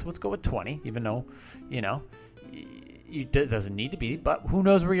 30 minutes. Let's go with 20, even though, it doesn't need to be, but who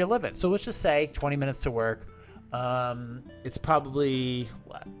knows where you're living. So let's just say 20 minutes to work. It's probably,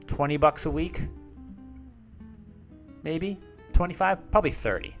 $20 a week? Maybe? 25? Probably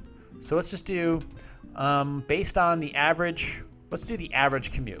 30. So let's just do, based on the average, let's do the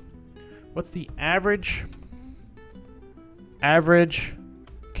average commute. What's the average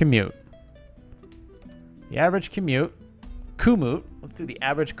commute? The average commute, let's do the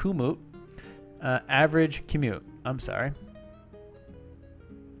average commute. I'm sorry.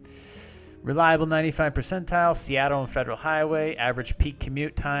 Reliable 95 percentile, Seattle and Federal Highway, average peak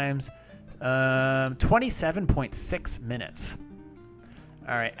commute times, 27.6 minutes.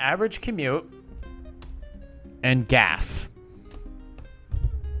 All right, average commute and gas.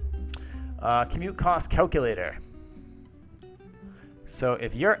 Commute cost calculator. So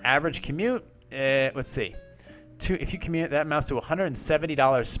if your average commute, let's see, if you commute, that amounts to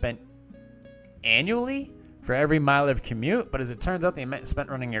 $170 spent annually for every mile of commute, but as it turns out, the amount spent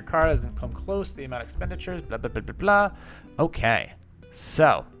running your car doesn't come close to the amount of expenditures, blah, blah, blah, blah, blah. Okay,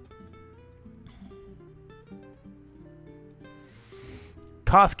 so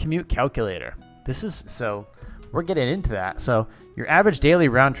cost commute calculator. So we're getting into that. So your average daily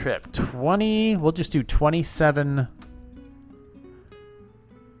round trip, we'll just do 27.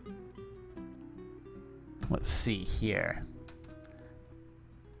 Let's see here.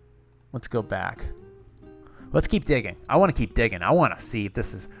 Let's go back. Let's keep digging. I want to keep digging. I want to see if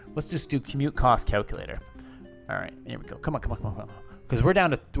this is, let's just do commute cost calculator. All right, here we go. Come on. Because we're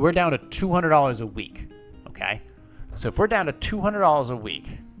down to $200 a week, okay? So if we're down to $200 a week,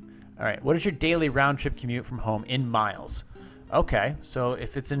 all right, what is your daily round trip commute from home in miles? Okay, so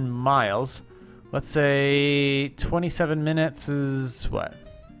if it's in miles, let's say 27 minutes is what?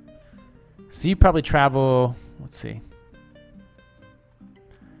 So you probably travel, let's see.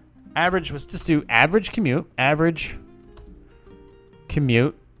 Average, let's just do average commute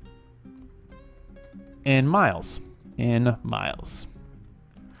in miles.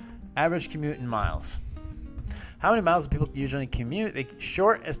 Average commute in miles. How many miles do people usually commute?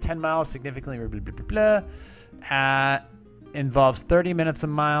 Short as 10 miles, significantly blah, blah, blah, blah. Involves 30 minutes a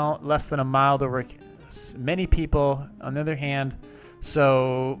mile, less than a mile to work. Many people, on the other hand,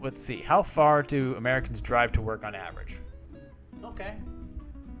 so let's see. How far do Americans drive to work on average? Okay.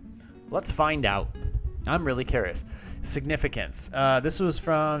 Let's find out. I'm really curious. Significance. This was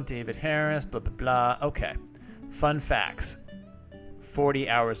from David Harris, blah, blah, blah. Okay. Fun facts. 40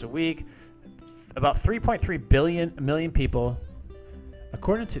 hours a week. About 3.3 million people,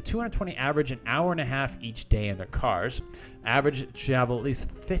 according to 220, average an hour and a half each day in their cars. Average travel at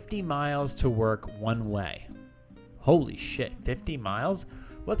least 50 miles to work one way. Holy shit, 50 miles?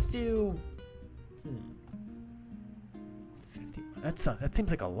 Let's do... 50. That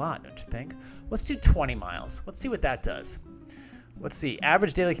seems like a lot, don't you think? Let's do 20 miles. Let's see what that does. Let's see,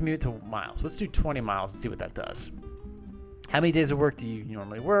 average daily commute to miles. Let's do 20 miles and see what that does. How many days of work do you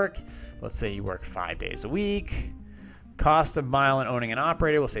normally work? Let's say you work 5 days a week. Cost of mile and owning an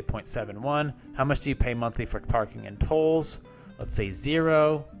operator, we'll say 0.71. How much do you pay monthly for parking and tolls? Let's say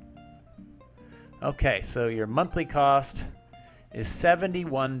 0. Okay, so your monthly cost is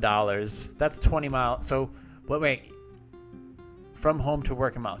 $71. That's 20 miles. So, wait. From home to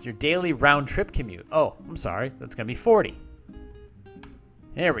work in miles. Your daily round trip commute. Oh, I'm sorry. That's going to be 40.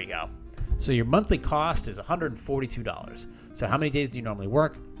 There we go. So your monthly cost is $142. So how many days do you normally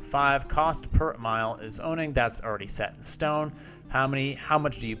work? 5. Cost per mile is owning. That's already set in stone. How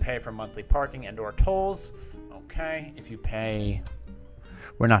much do you pay for monthly parking and or tolls? Okay, if you pay,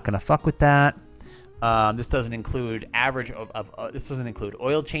 we're not going to fuck with that. This doesn't include this doesn't include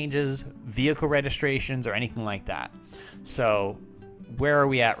oil changes, vehicle registrations, or anything like that. So where are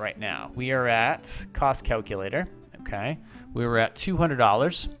we at right now? We are at cost calculator. Okay, we were at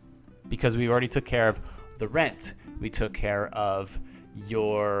 $200 because we already took care of the rent. We took care of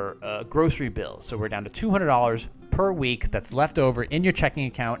your grocery bills. So we're down to $200 per week that's left over in your checking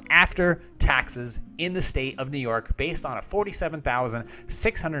account after taxes in the state of New York based on a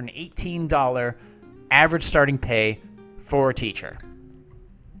 $47,618 average starting pay for a teacher.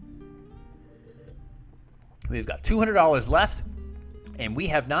 We've got $200 left, and we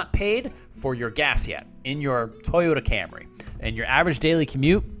have not paid for your gas yet in your Toyota Camry. And your average daily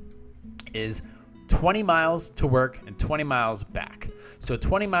commute is 20 miles to work and 20 miles back. So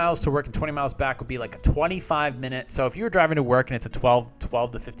 20 miles to work and 20 miles back would be like a 25-minute. So if you were driving to work and it's a 12 to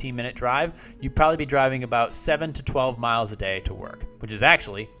 15-minute drive, you'd probably be driving about 7 to 12 miles a day to work, which is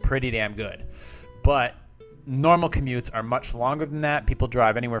actually pretty damn good. But normal commutes are much longer than that. People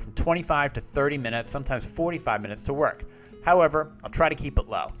drive anywhere from 25 to 30 minutes, sometimes 45 minutes to work. However, I'll try to keep it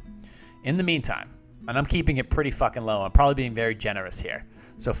low. In the meantime, and I'm keeping it pretty fucking low, I'm probably being very generous here.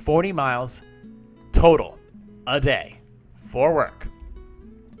 So 40 miles total a day for work.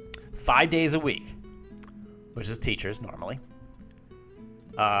 5 days a week, which is teachers normally.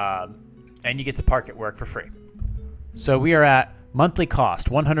 And you get to park at work for free. So we are at monthly cost,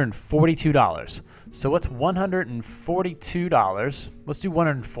 $142. So what's $142? Let's do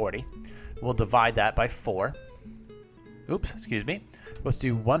 140. We'll divide that by 4. Oops, excuse me. Let's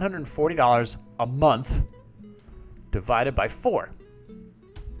do $140 a month divided by 4.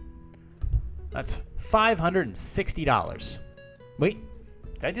 That's $560. Wait,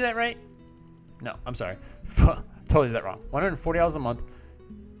 did I do that right? No, I'm sorry. Totally did that wrong. $140 a month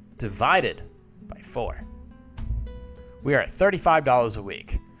divided by 4. We are at $35 a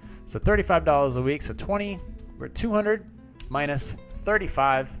week. So $35 a week, so 20, we're at 200 minus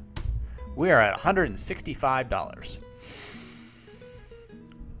 35. We are at $165.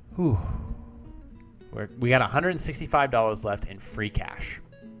 Whew. We got $165 left in free cash.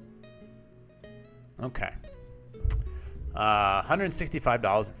 Okay.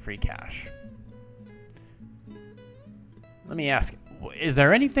 $165 in free cash. Let me ask, is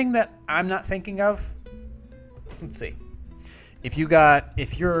there anything that I'm not thinking of? Let's see.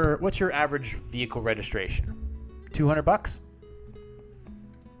 What's your average vehicle registration? $200?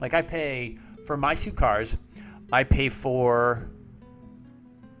 Like I pay for my two cars, I pay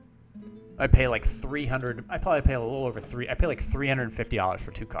like 300. I probably pay a little over I pay like $350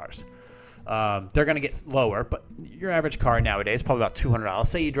 for two cars. They're gonna get lower, but your average car nowadays is probably about $200.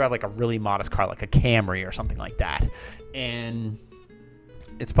 Say you drive like a really modest car, like a Camry or something like that, and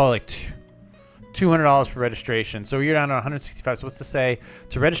it's probably like $200 for registration. So you're down to $165. So what's to say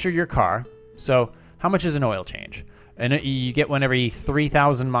to register your car? So how much is an oil change? And you get one every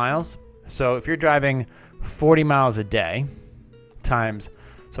 3,000 miles. So if you're driving 40 miles a day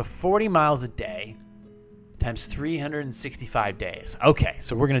so 40 miles a day times 365 days. Okay,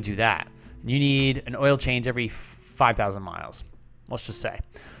 so we're going to do that. You need an oil change every 5,000 miles, let's just say.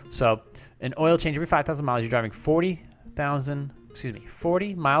 So an oil change every 5,000 miles, you're driving 40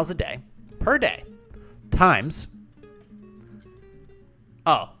 miles a day per day times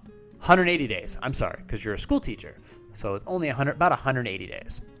 180 days. I'm sorry, because you're a school teacher. So it's only about 180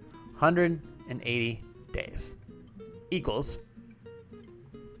 days. 180 days equals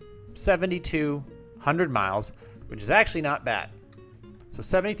 7,200 miles, which is actually not bad. So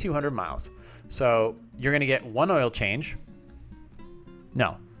 7,200 miles. So you're going to get one oil change.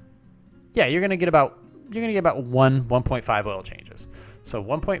 No. Yeah, you're going to get about 1.5 oil changes. So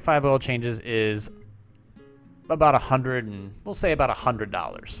 1.5 oil changes is about we'll say about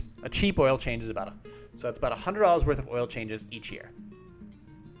 $100. A cheap oil change is so that's about $100 worth of oil changes each year.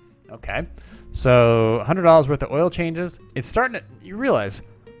 Okay. So $100 worth of oil changes. You realize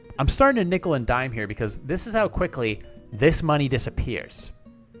I'm starting to nickel and dime here because this is how quickly this money disappears.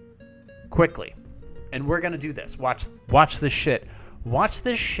 Quickly. And we're going to do this. Watch this shit. Watch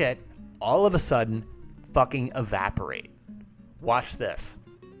this shit all of a sudden fucking evaporate. Watch this.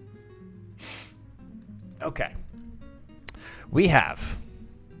 Okay. We have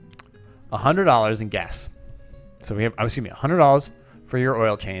 $100 in gas. So we have, $100 for your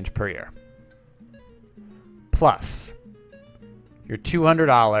oil change per year. Plus your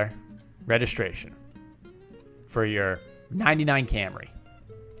 $200 registration for your 99 Camry.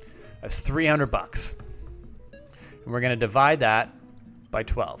 That's $300. And we're going to divide that by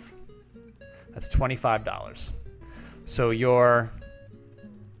 12. That's $25. So your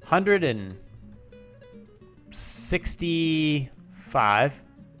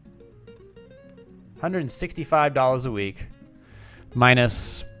 $165 a week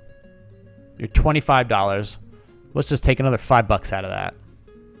minus your $25. Let's just take another $5 out of that.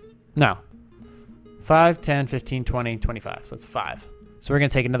 No. 5, 10, 15, 20, 25. So it's 5. So we're going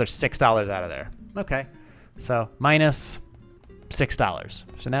to take another $6 out of there. Okay. So minus $6.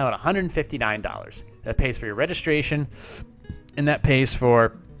 So now at $159. That pays for your registration, and that pays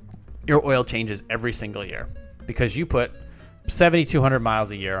for your oil changes every single year because you put 7,200 miles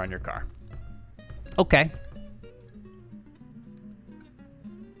a year on your car. Okay.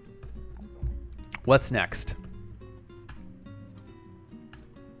 What's next?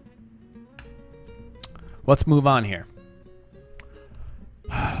 Let's move on here.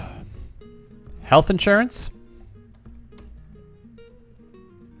 Health insurance.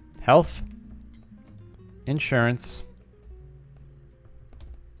 Health insurance.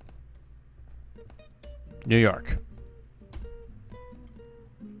 New York.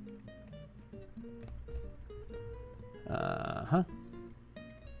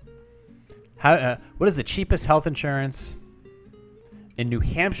 What is the cheapest health insurance in New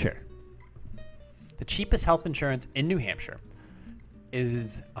Hampshire? The cheapest health insurance in New Hampshire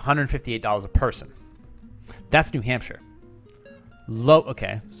is $158 a person. That's New Hampshire. Low.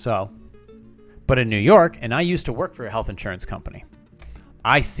 Okay, so, but in New York, and I used to work for a health insurance company.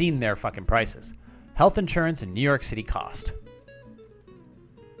 I seen their fucking prices. Health insurance in New York City cost.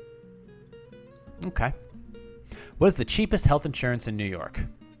 Okay. What is the cheapest health insurance in New York?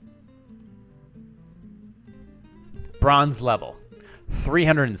 Bronze level.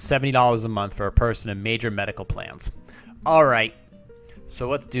 $370 a month for a person in major medical plans. All right. So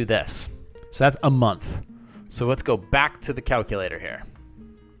let's do this. So that's a month. So let's go back to the calculator here.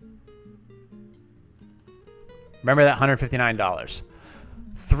 Remember that $159.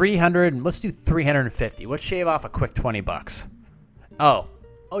 300, let's do 350. Let's shave off a quick $20. Oh,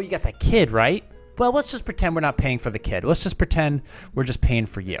 you got that kid, right? Well, let's just pretend we're not paying for the kid. Let's just pretend we're just paying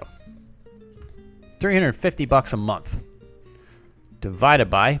for you. $350 a month divided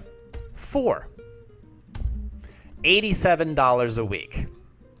by 4. $87 a week.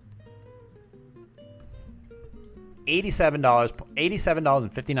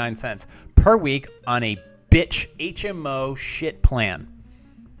 $87.59 per week on a bitch HMO shit plan.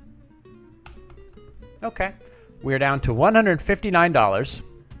 Okay. We're down to $159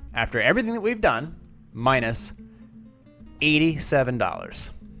 after everything that we've done, minus $87.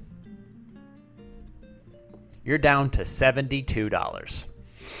 You're down to $72.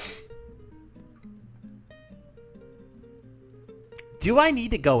 Do I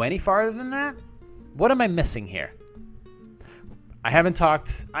need to go any farther than that? What am I missing here? You're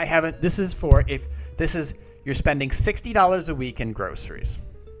spending $60 a week in groceries.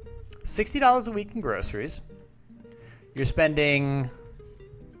 $60 a week in groceries. You're spending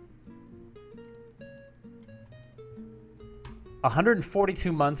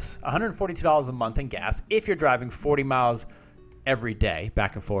 $142 a month in gas if you're driving 40 miles every day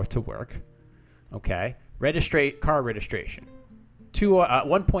back and forth to work. Okay. Car registration.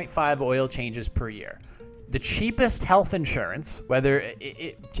 1.5 oil changes per year. The cheapest health insurance,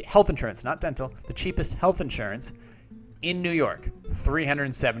 health insurance, not dental, the cheapest health insurance in New York,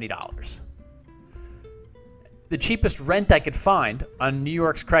 $370. The cheapest rent I could find on New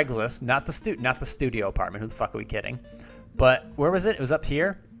York's Craigslist, not the studio apartment. Who the fuck are we kidding? But where was it? It was up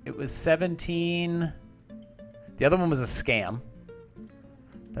here. It was 17. The other one was a scam.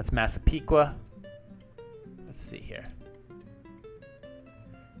 That's Massapequa. Let's see here.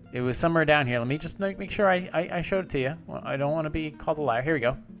 It was somewhere down here. Let me just make sure I showed it to you. Well, I don't want to be called a liar. Here we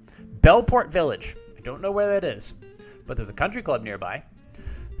go. Bellport Village. I don't know where that is, but there's a country club nearby.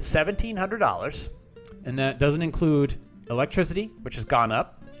 $1,700, and that doesn't include electricity, which has gone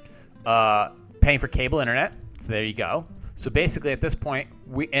up, paying for cable internet. So there you go. So basically, at this point,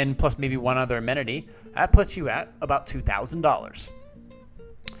 and plus maybe one other amenity, that puts you at about $2,000.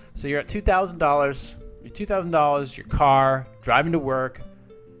 So you're at $2,000. Your $2,000, your car, driving to work.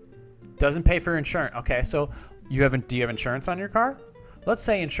 Doesn't pay for insurance. Okay, so do you have insurance on your car? Let's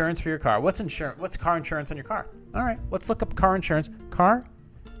say insurance for your car. What's car insurance on your car? All right, let's look up car insurance. Car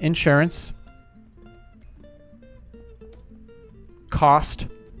insurance cost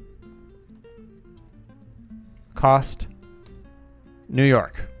New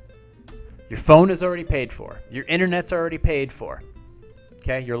York. Your phone is already paid for. Your internet's already paid for.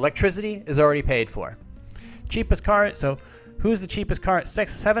 Okay, your electricity is already paid for. Cheapest car, so who's the cheapest car?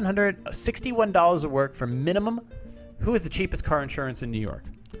 $761 a work for minimum. Who is the cheapest car insurance in New York?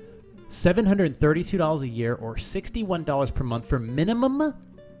 $732 a year or $61 per month for minimum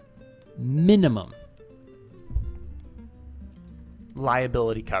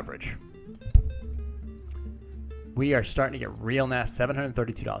liability coverage. We are starting to get real nasty.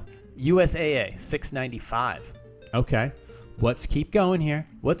 $732. USAA, $695. Okay. Let's keep going here.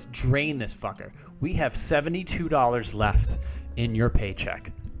 Let's drain this fucker. We have $72 left in your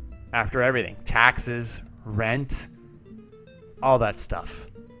paycheck after everything. Taxes, rent, all that stuff.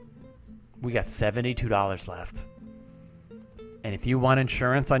 We got $72 left. And if you want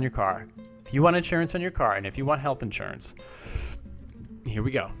insurance on your car, and if you want health insurance, here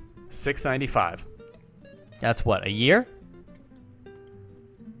we go. $695. That's what, a year?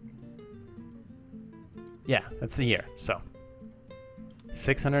 Yeah, that's a year. So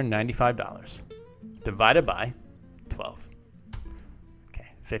 $695 divided by 12. Okay,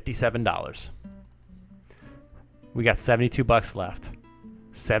 $57. We got $72 left.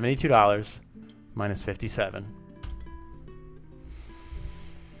 $72 minus 57.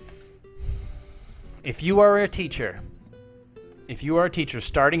 If you are a teacher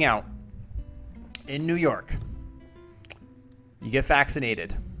starting out in New York, you get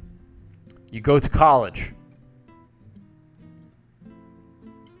vaccinated, you go to college,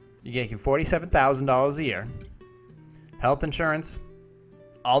 you're making $47,000 a year, health insurance,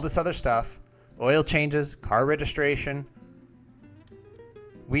 all this other stuff, oil changes, car registration.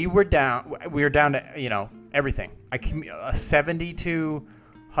 We were down to, everything. A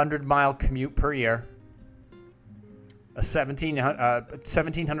 7,200 mile commute per year, a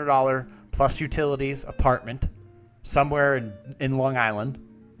 $1,700 plus utilities apartment somewhere in Long Island.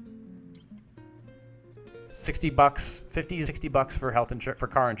 $50, $60 for for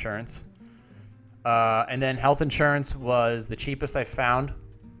car insurance. And then health insurance was the cheapest I found,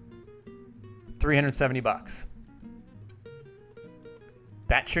 $370.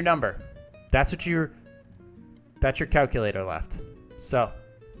 That's your number. That's your calculator left. So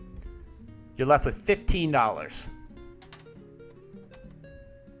you're left with $15.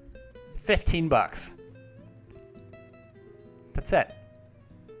 $15. That's it.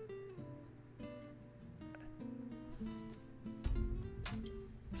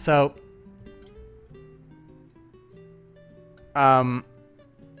 So And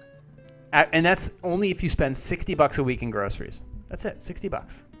that's only if you spend $60 a week in groceries. That's it,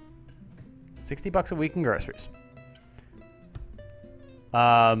 $60. $60 a week in groceries.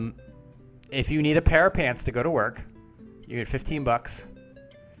 If you need a pair of pants to go to work, you get $15.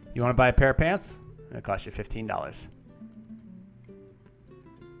 You want to buy a pair of pants? It'll cost you $15.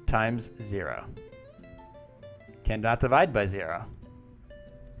 Times 0. Cannot divide by 0.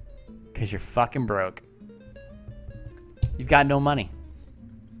 Because you're fucking broke. You've got no money.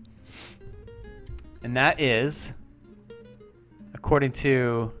 And that is, according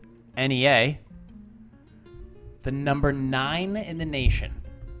to NEA, the number 9 in the nation.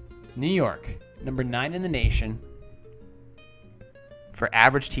 New York, number 9 in the nation for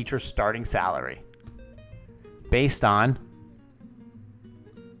average teacher starting salary. Based on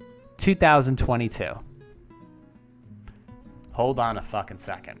 2022. Hold on a fucking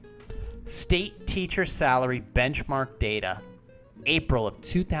second. State teacher salary benchmark data, April of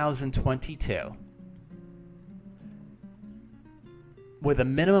 2022. With a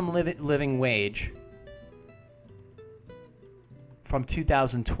minimum living wage from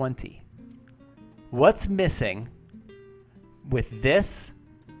 2020. What's missing with this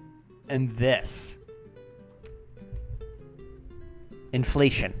and this?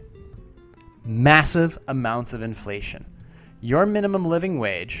 Inflation. Massive amounts of inflation. Your minimum living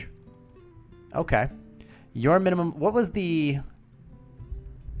wage. Okay. Your minimum. What's the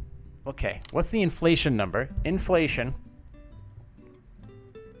inflation number? Inflation.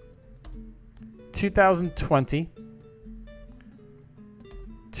 2020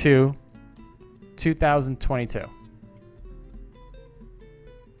 to 2022.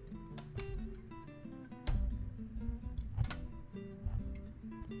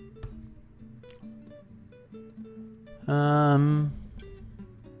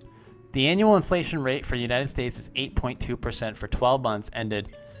 The annual inflation rate for the United States is 8.2% for 12 months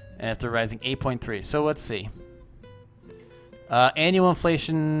ended, and after rising 8.3. So let's see. Annual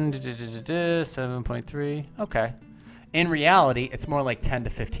inflation 7.3. Okay. In reality, it's more like 10 to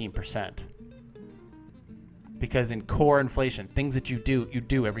 15%. Because in core inflation, things that you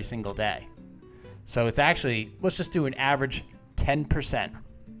do every single day. So it's actually, let's just do an average 10%.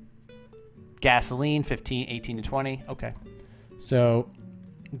 Gasoline 15, 18 to 20. Okay. So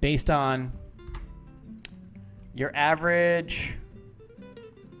based on your average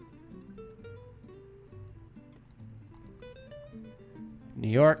New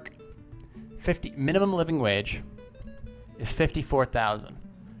York, minimum living wage is $54,000.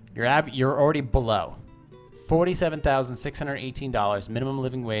 You're already below. $47,618. Minimum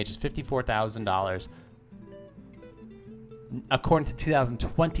living wage is $54,000 according to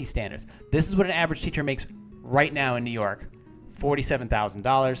 2020 standards. This is what an average teacher makes right now in New York.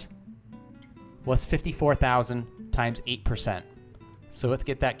 $47,000. What's 54,000 times 8%? So let's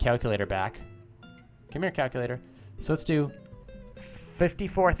get that calculator back. Come here, calculator. So let's do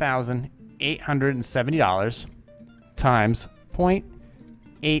 $54,870 times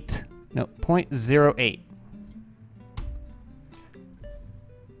 0.08.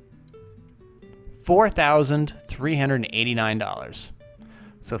 $4,389.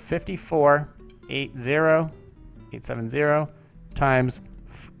 So 54,870 times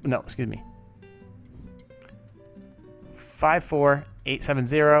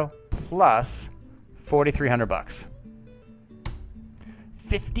 54,870 plus $4,300.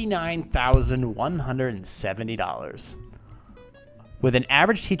 $59,170. With an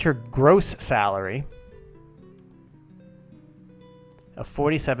average teacher gross salary of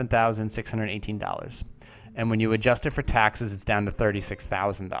 $47,618. And when you adjust it for taxes, it's down to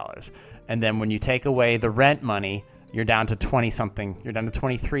 $36,000. And then when you take away the rent money, you're down to You're down to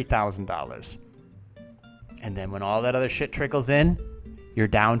 $23,000. And then when all that other shit trickles in, you're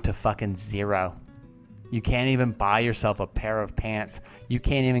down to fucking zero. You can't even buy yourself a pair of pants. You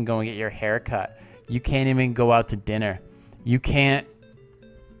can't even go and get your hair cut. You can't even go out to dinner. You can't.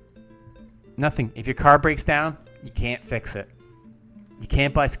 Nothing. If your car breaks down, you can't fix it. You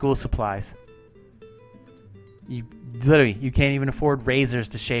can't buy school supplies. You can't even afford razors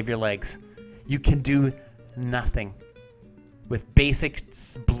to shave your legs. You can do nothing with basic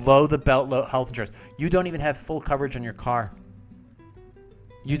below the belt health insurance. You don't even have full coverage on your car.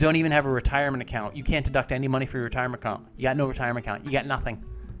 You don't even have a retirement account. You can't deduct any money for your retirement account. You got no retirement account. You got nothing.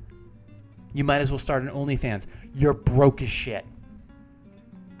 You might as well start an OnlyFans. You're broke as shit.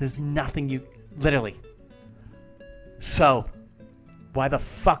 There's nothing literally. So, why the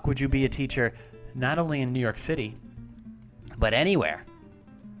fuck would you be a teacher not only in New York City, but anywhere?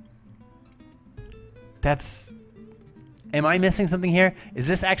 Am I missing something here? Is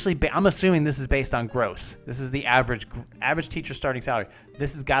this actually I'm assuming this is based on gross. This is the average teacher starting salary.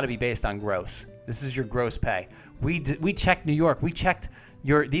 This has got to be based on gross. This is your gross pay. We checked New York. We checked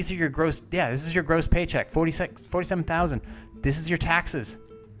these are your gross. Yeah, this is your gross paycheck. 47,000. This is your taxes.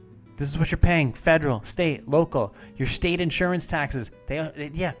 This is what you're paying. Federal, state, local. Your state insurance taxes.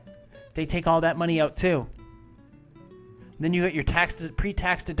 They take all that money out too. Then you got your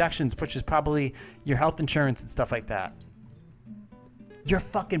pre-tax deductions, which is probably your health insurance and stuff like that. You're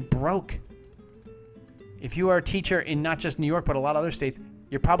fucking broke. If you are a teacher in not just New York, but a lot of other states,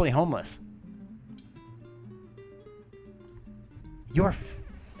 you're probably homeless. You're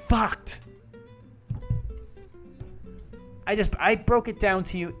fucked. I broke it down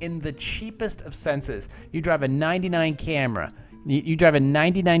to you in the cheapest of senses. You drive a 99 Camry. You drive a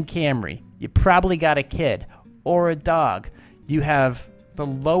 99 Camry. You probably got a kid or a dog. You have the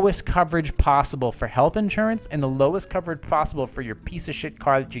lowest coverage possible for health insurance and the lowest coverage possible for your piece of shit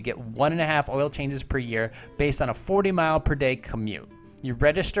car that you get 1.5 oil changes per year based on a 40 mile per day commute. You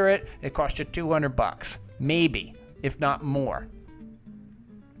register it, it costs you $200, maybe, if not more.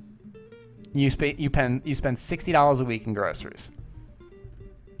 You spend $60 a week in groceries,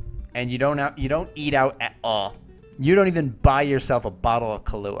 and you don't eat out at all. You don't even buy yourself a bottle of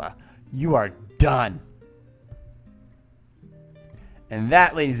Kahlua. You are done. And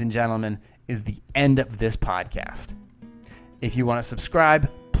that, ladies and gentlemen, is the end of this podcast. If you want to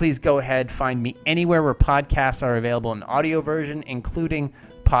subscribe, please go ahead. Find me anywhere where podcasts are available in audio version, including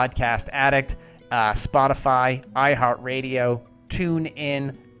Podcast Addict, Spotify, iHeartRadio,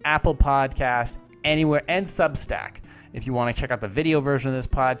 TuneIn, Apple Podcast, anywhere, and Substack. If you want to check out the video version of this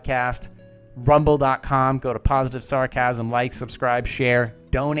podcast, rumble.com, go to Positive Sarcasm, like, subscribe, share,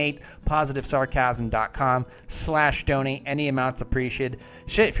 donate, positivesarcasm.com/donate. Any amount's appreciated.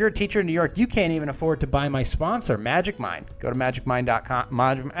 Shit, if you're a teacher in New York, you can't even afford to buy my sponsor, Magic Mind. Go to magicmind.com,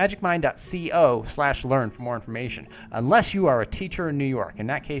 magicmind.co/learn for more information. Unless you are a teacher in New York. In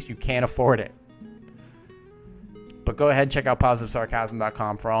that case, you can't afford it. But go ahead and check out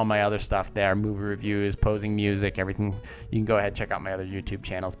positivesarcasm.com for all my other stuff there, movie reviews, posing music, everything. You can go ahead and check out my other YouTube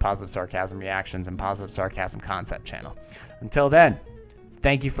channels, Positive Sarcasm Reactions and Positive Sarcasm Concept channel. Until then,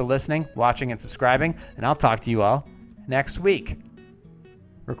 thank you for listening, watching, and subscribing, and I'll talk to you all next week.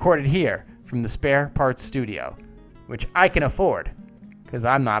 Recorded here from the Spare Parts Studio, which I can afford because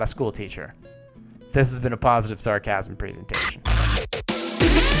I'm not a school teacher. This has been a Positive Sarcasm presentation.